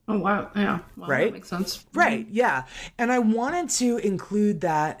 Oh, wow. Yeah. Well, right? That makes sense. Right. Yeah. And I wanted to include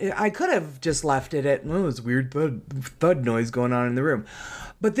that. I could have just left it at, "Oh, it's weird thud noise going on in the room."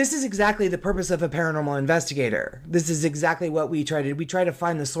 But this is exactly the purpose of a paranormal investigator. This is exactly what we try to do. We try to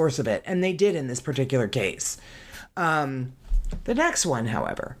find the source of it. And they did in this particular case. The next one,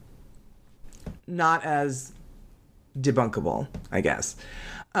 however, not as debunkable, I guess.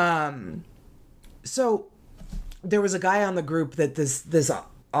 So there was a guy on the group that this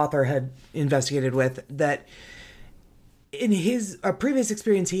author had investigated with that in his previous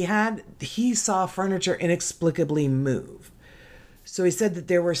experience he saw furniture inexplicably move. So he said that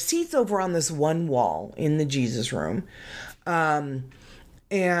there were seats over on this one wall in the Jesus Room.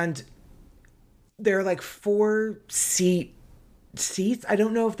 And they're like 4-seat seats. I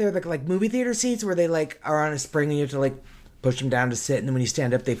don't know if they're like movie theater seats where they like are on a spring and you have to like push them down to sit. And then when you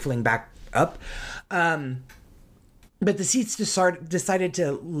stand up, they fling back up. But the seats decided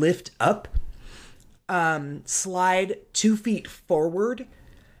to lift up, slide 2 feet forward,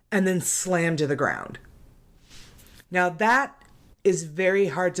 and then slam to the ground. Now that is very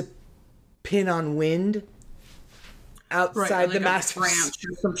hard to pin on wind outside the massive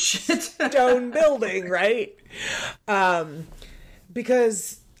some shit. stone building, right?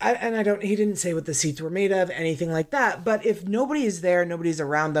 Because he didn't say what the seats were made of, anything like that. But if nobody is there, nobody's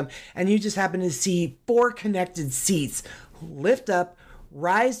around them, and you just happen to see 4 connected seats lift up,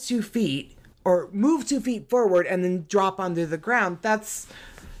 rise 2 feet, or move 2 feet forward, and then drop onto the ground, that's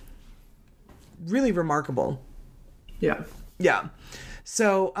really remarkable. Yeah. Yeah.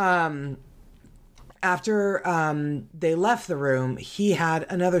 So after they left the room, he had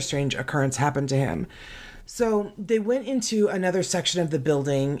another strange occurrence happen to him. So they went into another section of the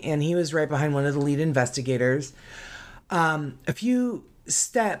building, and he was right behind one of the lead investigators. A few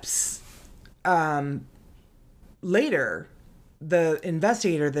steps later, the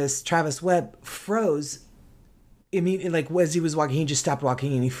investigator, this Travis Webb, froze immediately. Like as he was walking, he just stopped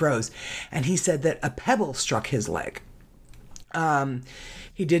walking and he froze. And he said that a pebble struck his leg.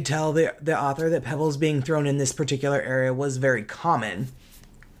 He did tell the author that pebbles being thrown in this particular area was very common.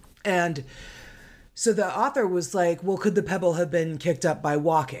 And so the author was like, well, could the pebble have been kicked up by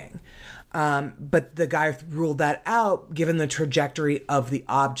walking? But the guy ruled that out given the trajectory of the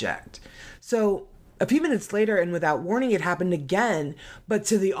object. So a few minutes later, and without warning, it happened again, but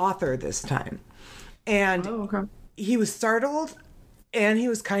to the author this time. And he was startled And he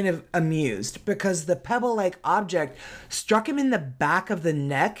was kind of amused because the pebble-like object struck him in the back of the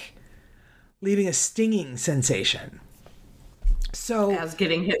neck, leaving a stinging sensation. So, As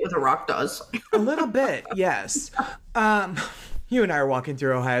getting hit with a rock does. a little bit, yes. You and I are walking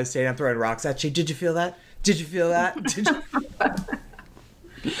through Ohio State. I'm throwing rocks at you. Did you feel that? Did you feel that? Did you?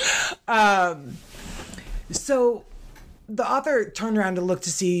 So the author turned around to look to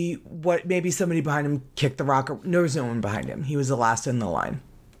see what maybe somebody behind him kicked the rock. There was no one behind him. He was the last in the line.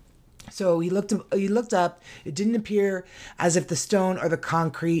 So he looked up. It didn't appear as if the stone or the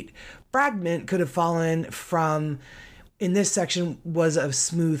concrete fragment could have fallen from, in this section, was a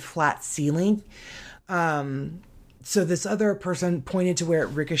smooth, flat ceiling. So this other person pointed to where it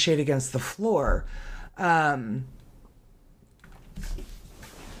ricocheted against the floor.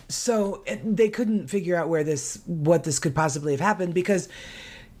 So they couldn't figure out what this could possibly have happened, because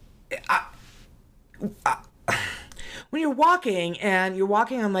when you're walking and you're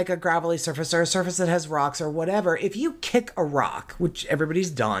walking on like a gravelly surface or a surface that has rocks or whatever, if you kick a rock, which everybody's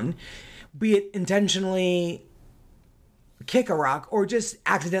done, be it intentionally kick a rock or just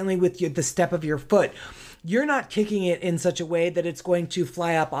accidentally with the step of your foot, you're not kicking it in such a way that it's going to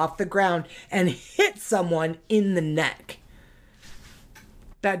fly up off the ground and hit someone in the neck.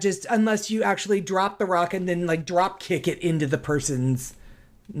 That just, unless you actually drop the rock and then like drop kick it into the person's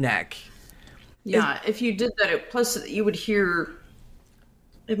neck. Yeah, if you did that, plus you would hear,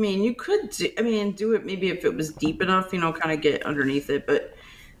 I mean, you could, do it maybe if it was deep enough, kind of get underneath it, but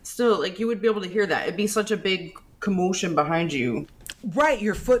still, like, you would be able to hear that. It'd be such a big commotion behind you. Right,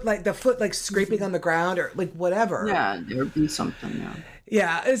 your foot, like, the foot, like, scraping on the ground or, like, whatever. Yeah, there would be something, yeah.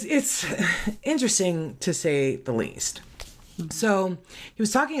 Yeah, it's interesting to say the least. So he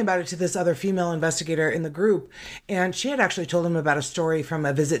was talking about it to this other female investigator in the group, and she had actually told him about a story from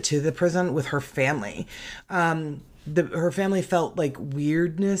a visit to the prison with her family. Her family felt like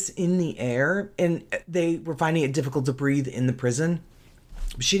weirdness in the air, and they were finding it difficult to breathe in the prison.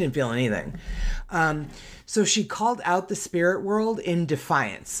 She didn't feel anything. So she called out the spirit world in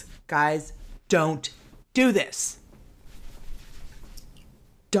defiance. Guys, don't do this.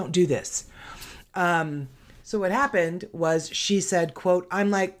 Don't do this. So what happened was she said, quote,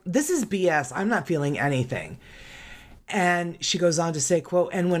 I'm like, this is BS. I'm not feeling anything. And she goes on to say,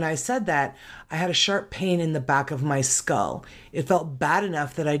 quote, and when I said that, I had a sharp pain in the back of my skull. It felt bad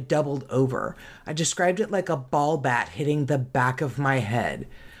enough that I doubled over. I described it like a ball bat hitting the back of my head.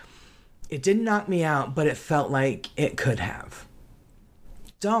 It didn't knock me out, but it felt like it could have.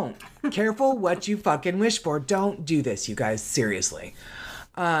 Don't. Careful what you fucking wish for. Don't do this, you guys. Seriously.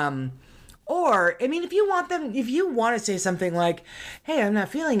 Or, I mean, if you want to say something like, hey, I'm not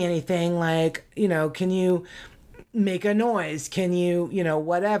feeling anything, like, can you make a noise? Can you,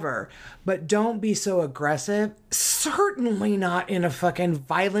 whatever. But don't be so aggressive. Certainly not in a fucking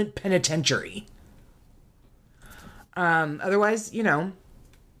violent penitentiary. Otherwise,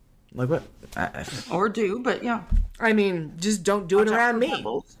 like what? Or do, but yeah. I mean, just don't do it around me.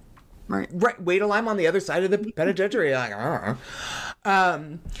 Pebbles. Right. Wait till I'm on the other side of the penitentiary. Like,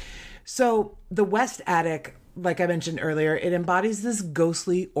 So the West Attic, like I mentioned earlier, it embodies this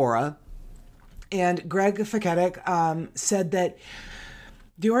ghostly aura. And Greg Faketic said that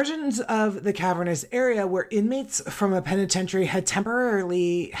the origins of the cavernous area where inmates from a penitentiary had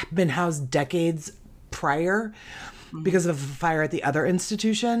temporarily been housed decades prior because of a fire at the other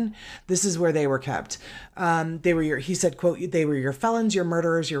institution. This is where they were kept. He said, quote, they were your felons, your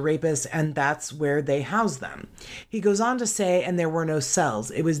murderers, your rapists, and that's where they housed them. He goes on to say, and there were no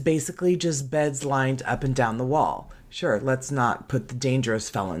cells. It was basically just beds lined up and down the wall. Sure, let's not put the dangerous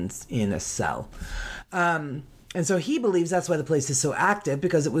felons in a cell. And so he believes that's why the place is so active,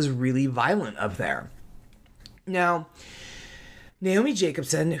 because it was really violent up there. Now, Naomi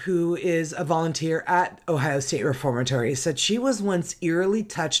Jacobson, who is a volunteer at Ohio State Reformatory, said she was once eerily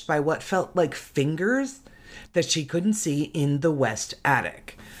touched by what felt like fingers that she couldn't see in the West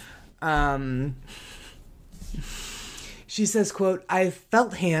Attic. She says, quote, I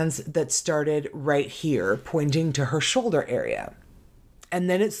felt hands that started right here, pointing to her shoulder area. And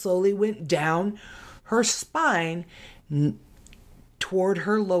then it slowly went down her spine toward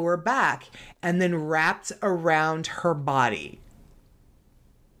her lower back and then wrapped around her body.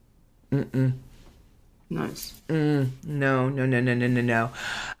 Nice. No.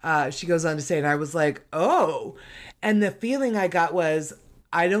 She goes on to say, and I was like, oh. And the feeling I got was,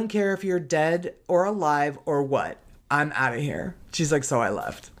 I don't care if you're dead or alive or what. I'm out of here. She's like, so I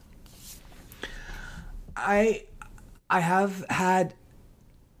left. I have had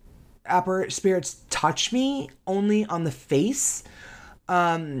upper spirits touch me only on the face.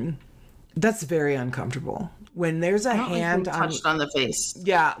 That's very uncomfortable. When there's a hand touched on the face.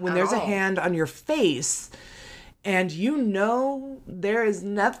 Yeah, when there's a all. hand on your face and you know there is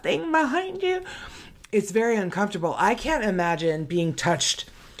nothing behind you, it's very uncomfortable. I can't imagine being touched.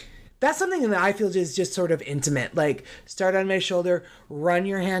 That's something that I feel is just sort of intimate. Like, start on my shoulder, run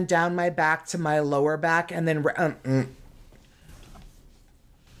your hand down my back to my lower back, and then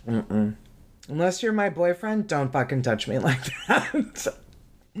unless you're my boyfriend, don't fucking touch me like that.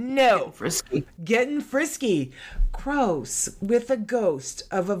 No. Frisky. Getting frisky. Gross. With a ghost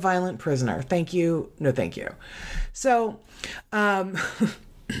of a violent prisoner. Thank you. No, thank you. So,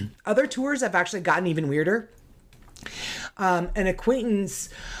 other tours have actually gotten even weirder. An acquaintance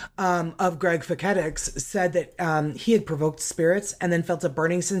of Greg Faketics said that he had provoked spirits and then felt a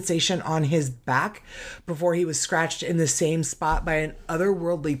burning sensation on his back before he was scratched in the same spot by an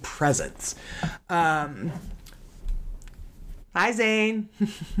otherworldly presence. Hi, Zane.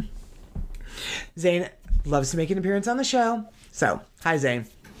 Zane loves to make an appearance on the show. So, hi, Zane.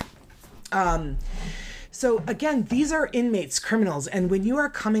 So again, these are inmates, criminals, and when you are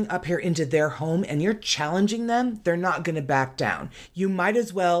coming up here into their home and you're challenging them, they're not going to back down. You might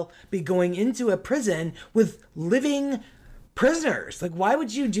as well be going into a prison with living prisoners. Like, why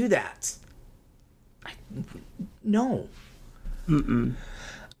would you do that? No.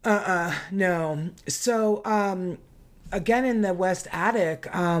 No. So, again, in the West Attic,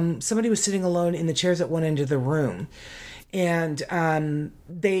 somebody was sitting alone in the chairs at one end of the room, and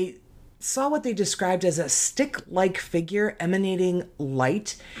they saw what they described as a stick-like figure emanating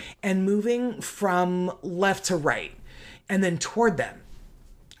light and moving from left to right and then toward them.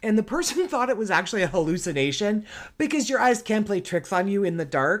 And the person thought it was actually a hallucination because your eyes can play tricks on you in the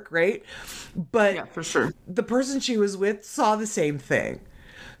dark, right? But yeah, for sure. The person she was with saw the same thing.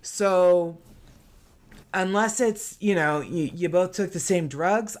 So unless it's, you both took the same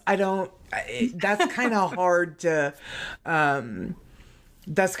drugs, that's kind of hard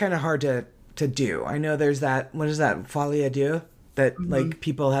to, to do. I know there's that, what is that, folie à deux? That like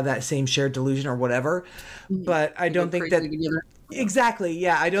people have that same shared delusion or whatever. But I don't think that, exactly,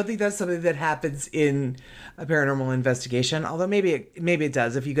 yeah, I don't think that's something that happens in a paranormal investigation. Although maybe it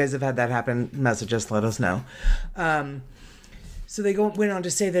does. If you guys have had that happen, message us, let us know. So they went on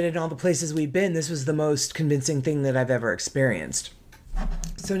to say that in all the places we've been, this was the most convincing thing that I've ever experienced.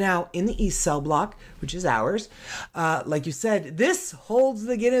 So now in the East Cell Block, which is ours, like you said, this holds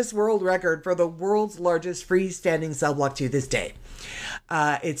the Guinness World Record for the world's largest freestanding cell block to this day.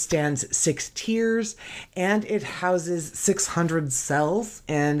 It stands 6 tiers and it houses 600 cells,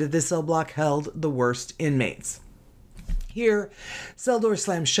 and this cell block held the worst inmates. Here, cell doors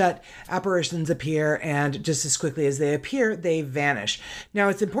slam shut, apparitions appear, and just as quickly as they appear, they vanish. Now,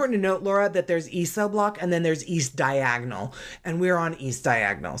 it's important to note, Laura, that there's East Cell Block and then there's East Diagonal, and we're on East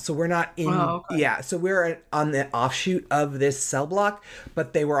Diagonal. So we're not in, yeah, so we're on the offshoot of this cell block,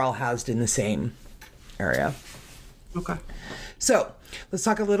 but they were all housed in the same area. Okay. So let's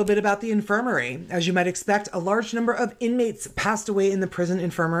talk a little bit about the infirmary. As you might expect, a large number of inmates passed away in the prison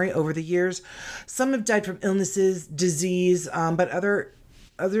infirmary over the years. Some have died from illnesses, disease, but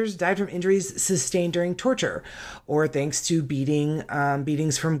others died from injuries sustained during torture or thanks to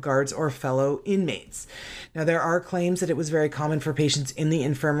beatings from guards or fellow inmates. Now, there are claims that it was very common for patients in the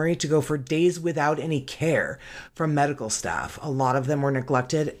infirmary to go for days without any care from medical staff. A lot of them were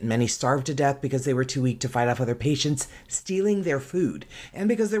neglected. Many starved to death because they were too weak to fight off other patients stealing their food, and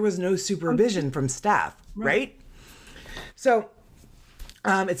because there was no supervision from staff, right? So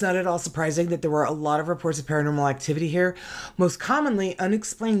it's not at all surprising that there were a lot of reports of paranormal activity here. Most commonly,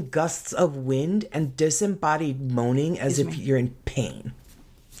 unexplained gusts of wind and disembodied moaning as if you're in pain,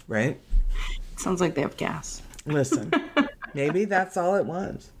 right? Sounds like they have gas. Listen, maybe that's all it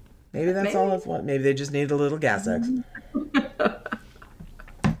was. Maybe that's all it was. Maybe they just needed a little gas X.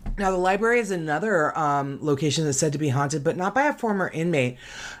 Now, the library is another location that's said to be haunted, but not by a former inmate.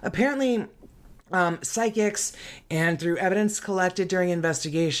 Apparently, psychics and through evidence collected during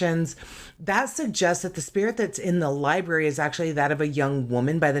investigations, that suggests that the spirit that's in the library is actually that of a young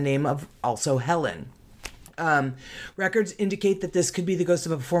woman by the name of also Helen. Records indicate that this could be the ghost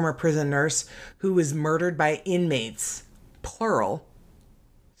of a former prison nurse who was murdered by inmates, plural,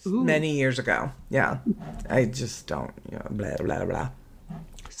 many years ago. Yeah, I just don't, blah, blah, blah.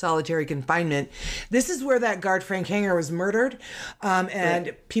 Solitary confinement. This is where that guard Frank Hanger was murdered,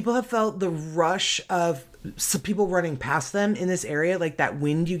 and people have felt the rush of some people running past them in this area, like that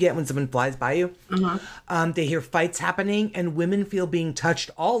wind you get when someone flies by you. They hear fights happening, and women feel being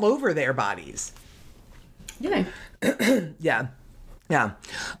touched all over their bodies. Yeah. Yeah.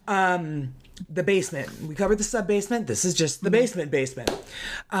 The basement. We covered the sub-basement. This is just the basement.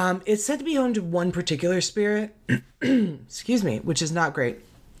 It's said to be home to one particular spirit, excuse me, which is not great.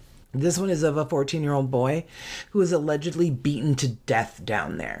 This one is of a 14-year-old boy who is allegedly beaten to death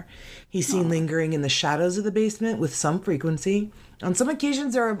down there. He's seen lingering in the shadows of the basement with some frequency. On some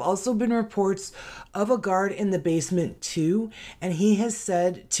occasions, there have also been reports of a guard in the basement too, and he has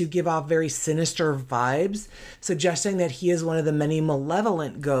said to give off very sinister vibes, suggesting that he is one of the many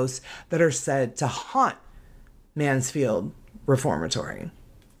malevolent ghosts that are said to haunt Mansfield Reformatory.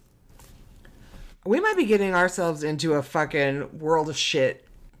 We might be getting ourselves into a fucking world of shit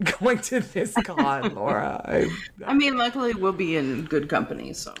going to this con, Laura. I mean, luckily we'll be in good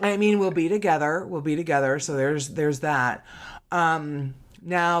company. So I mean, we'll be together. So there's that.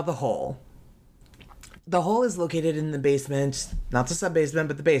 Now the hole. The hole is located in the basement, not the sub-basement,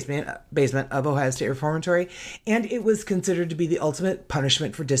 but the basement of Ohio State Reformatory, and it was considered to be the ultimate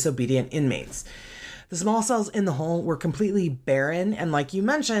punishment for disobedient inmates. The small cells in the hole were completely barren and, like you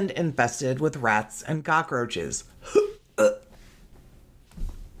mentioned, infested with rats and cockroaches.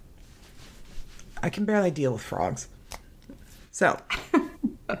 I can barely deal with frogs. So,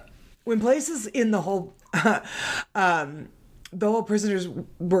 when places in the whole, the whole prisoners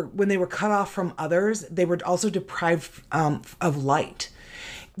were, when they were cut off from others, they were also deprived of light,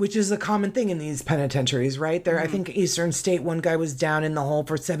 which is a common thing in these penitentiaries, right? There, I think Eastern State, one guy was down in the hole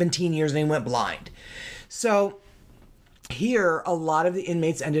for 17 years and he went blind. So here, a lot of the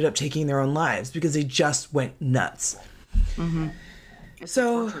inmates ended up taking their own lives because they just went nuts. Mm-hmm. It's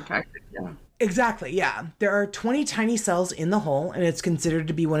so, a torture tactic, yeah. Exactly, yeah. There are 20 tiny cells in the hole, and it's considered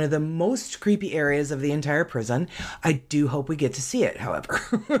to be one of the most creepy areas of the entire prison. I do hope we get to see it, however.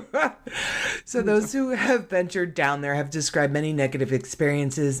 So those who have ventured down there have described many negative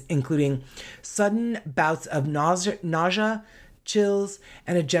experiences, including sudden bouts of nausea, chills,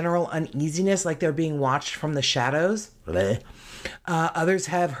 and a general uneasiness, like they're being watched from the shadows. Others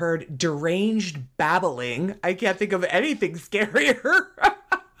have heard deranged babbling. I can't think of anything scarier.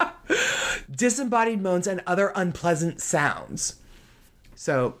 Disembodied moans and other unpleasant sounds.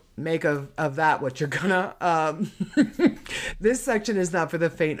 So make of that what you're gonna. This section is not for the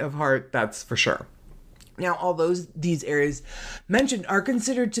faint of heart, that's for sure. Now, although these areas mentioned are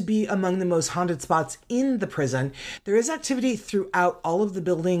considered to be among the most haunted spots in the prison, there is activity throughout all of the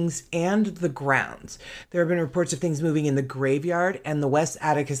buildings and the grounds. There have been reports of things moving in the graveyard, and the West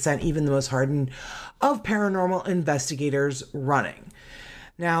Attic has sent even the most hardened of paranormal investigators running.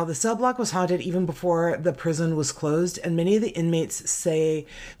 Now, the cell block was haunted even before the prison was closed, and many of the inmates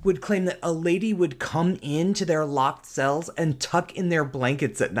would claim that a lady would come into their locked cells and tuck in their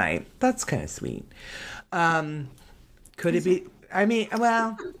blankets at night. That's kind of sweet. Could it be? I mean,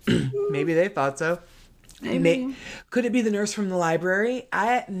 well, maybe they thought so. Maybe. Could it be the nurse from the library?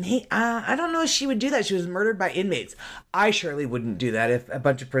 I don't know if she would do that. She was murdered by inmates. I surely wouldn't do that if a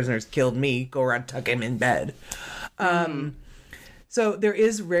bunch of prisoners killed me. Go around, tuck him in bed. So there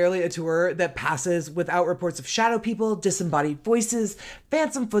is rarely a tour that passes without reports of shadow people, disembodied voices,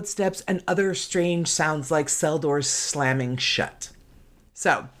 phantom footsteps, and other strange sounds like cell doors slamming shut.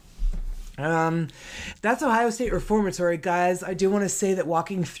 So, that's Ohio State Reformatory, guys. I do want to say that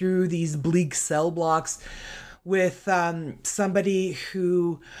walking through these bleak cell blocks with somebody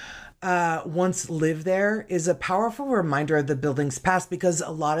who once lived there is a powerful reminder of the building's past, because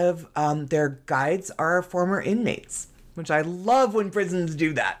a lot of their guides are former inmates. Which I love when prisons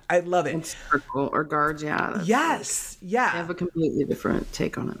do that. I love it. Circle or guards, yeah. Yes, yeah. They have a completely different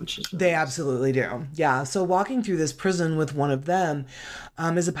take on it, which is they absolutely do. Yeah. So walking through this prison with one of them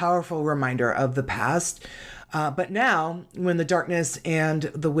is a powerful reminder of the past. But now, when the darkness and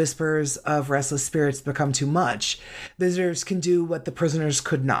the whispers of restless spirits become too much, visitors can do what the prisoners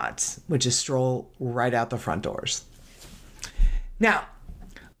could not, which is stroll right out the front doors. Now,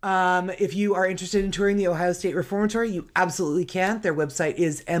 if you are interested in touring the Ohio State Reformatory, you absolutely can. Their website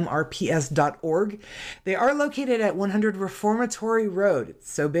is mrps.org. They are located at 100 Reformatory Road.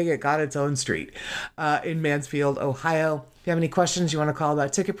 It's so big it got its own street in Mansfield, Ohio. If you have any questions you want to call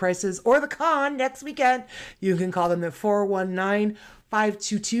about ticket prices or the con next weekend, you can call them at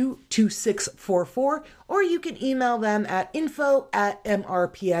 419-522-2644, or you can email them at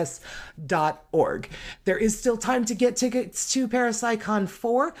info@mrps.org. There is still time to get tickets to Parapsychon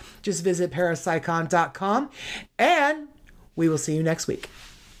 4. Just visit parapsychon.com, and we will see you next week.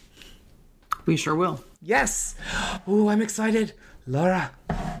 We sure will. Yes. Ooh, I'm excited. Laura,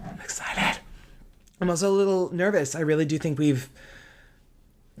 I'm excited. I'm also a little nervous. I really do think we've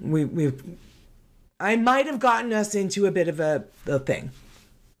I might have gotten us into a bit of a thing.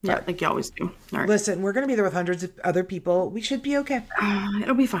 Yeah, like you always do. All right. Listen, we're going to be there with hundreds of other people. We should be okay.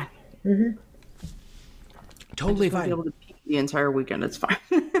 It'll be fine. Mm-hmm. Totally I'll fine. be able to pee the entire weekend. It's fine.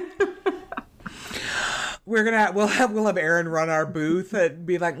 We'll have Aaron run our booth and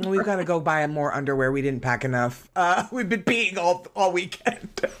be like, we've got to go buy more underwear. We didn't pack enough. We've been peeing all weekend.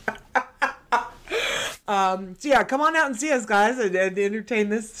 So yeah, come on out and see us, guys, and entertain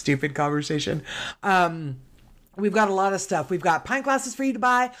this stupid conversation. We've got a lot of stuff. We've got pint glasses for you to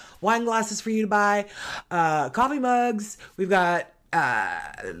buy, wine glasses for you to buy, coffee mugs. We've got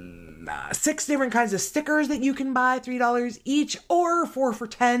 6 different kinds of stickers that you can buy, $3 each or 4 for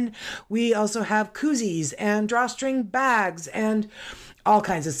 $10. We also have koozies and drawstring bags and all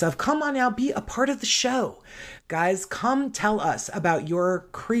kinds of stuff. Come on out, be a part of the show. Guys, come tell us about your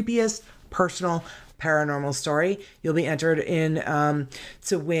creepiest personal paranormal story. You'll be entered in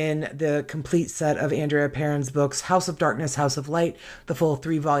to win the complete set of Andrea Perron's books, House of Darkness, House of Light. The full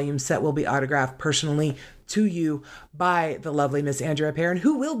 3-volume set will be autographed personally to you by the lovely Miss Andrea Perron,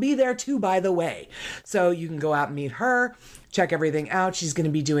 who will be there too, by the way. So you can go out and meet her, check everything out. She's going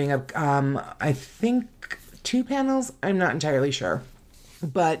to be doing I think 2 panels. I'm not entirely sure.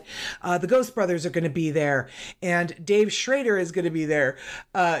 But the Ghost Brothers are going to be there, and Dave Schrader is going to be there.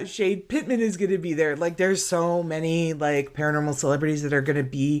 Shade Pittman is going to be there. Like, there's so many like paranormal celebrities that are going to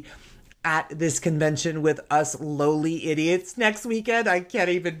be at this convention with us lowly idiots next weekend. I can't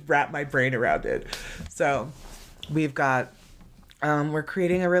even wrap my brain around it. So we've got we're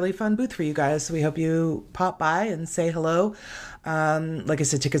creating a really fun booth for you guys. So we hope you pop by and say hello. Like I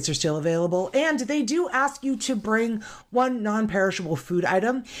said, tickets are still available, and they do ask you to bring 1 non-perishable food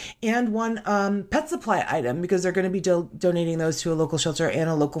item and 1 pet supply item, because they're going to be donating those to a local shelter and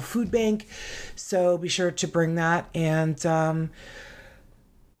a local food bank. So be sure to bring that, and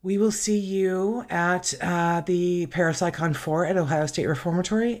we will see you at the Parapsychon 4 at Ohio State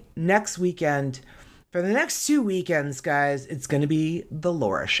Reformatory next weekend. For the next 2 weekends, guys, it's going to be the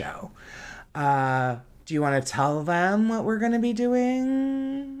Laura Show. Do you want to tell them what we're going to be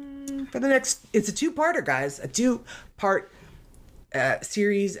doing for the next... It's a 2-parter, guys. A 2-part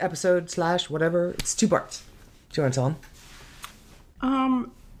series, episode / whatever. It's 2 parts. Do you want to tell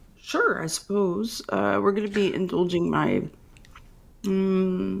them? Sure, I suppose. We're going to be indulging my...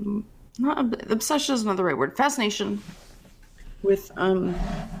 obsession is not the right word. Fascination with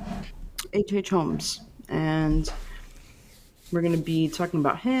H.H. Holmes. And we're going to be talking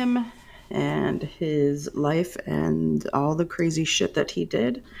about him and his life and all the crazy shit that he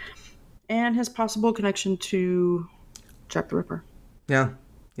did, and his possible connection to Jack the Ripper. Yeah.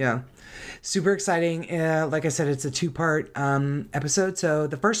 Super exciting. Like I said, it's a 2-part episode. So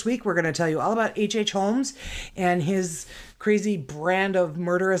the first week, we're going to tell you all about H.H. Holmes and his crazy brand of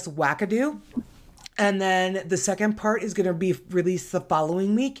murderous wackadoo. And then the second part is going to be released the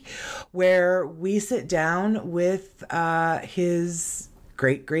following week, where we sit down with his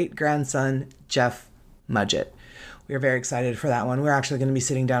great-great-grandson, Jeff Mudgett. We are very excited for that one. We're actually going to be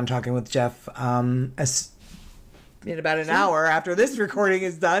sitting down talking with Jeff in about an hour after this recording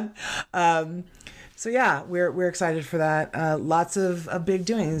is done. So yeah, we're excited for that. Lots of big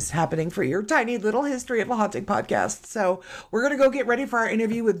doings happening for your tiny little History of a Haunting podcast. So we're going to go get ready for our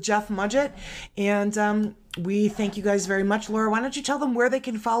interview with Jeff Mudgett. And we thank you guys very much. Laura, why don't you tell them where they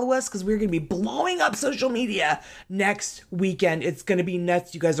can follow us? Because we're going to be blowing up social media next weekend. It's going to be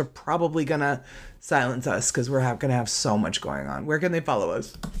nuts. You guys are probably going to silence us because we're going to have so much going on. Where can they follow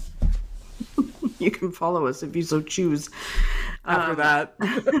us? You can follow us if you so choose. After that.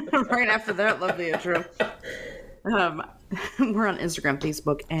 Right after that lovely intro. We're on Instagram,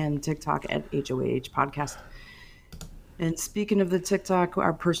 Facebook, and TikTok at HOAH Podcast. And speaking of the TikTok,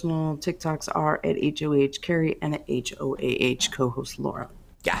 our personal TikToks are at HOAH Carrie and at HOAH co-host Laura.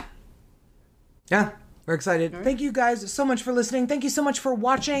 Yeah. We're excited. Right. Thank you guys so much for listening. Thank you so much for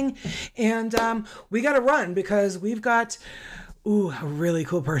watching. And we got to run because we've got... a really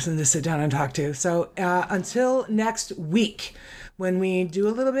cool person to sit down and talk to. So until next week, when we do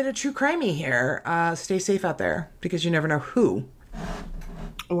a little bit of true crimey here, stay safe out there, because you never know who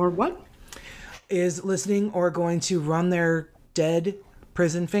or what is listening or going to run their dead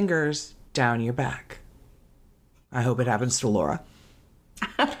prison fingers down your back. I hope it happens to Laura.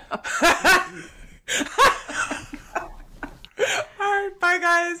 All right, bye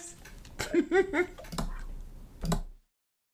guys.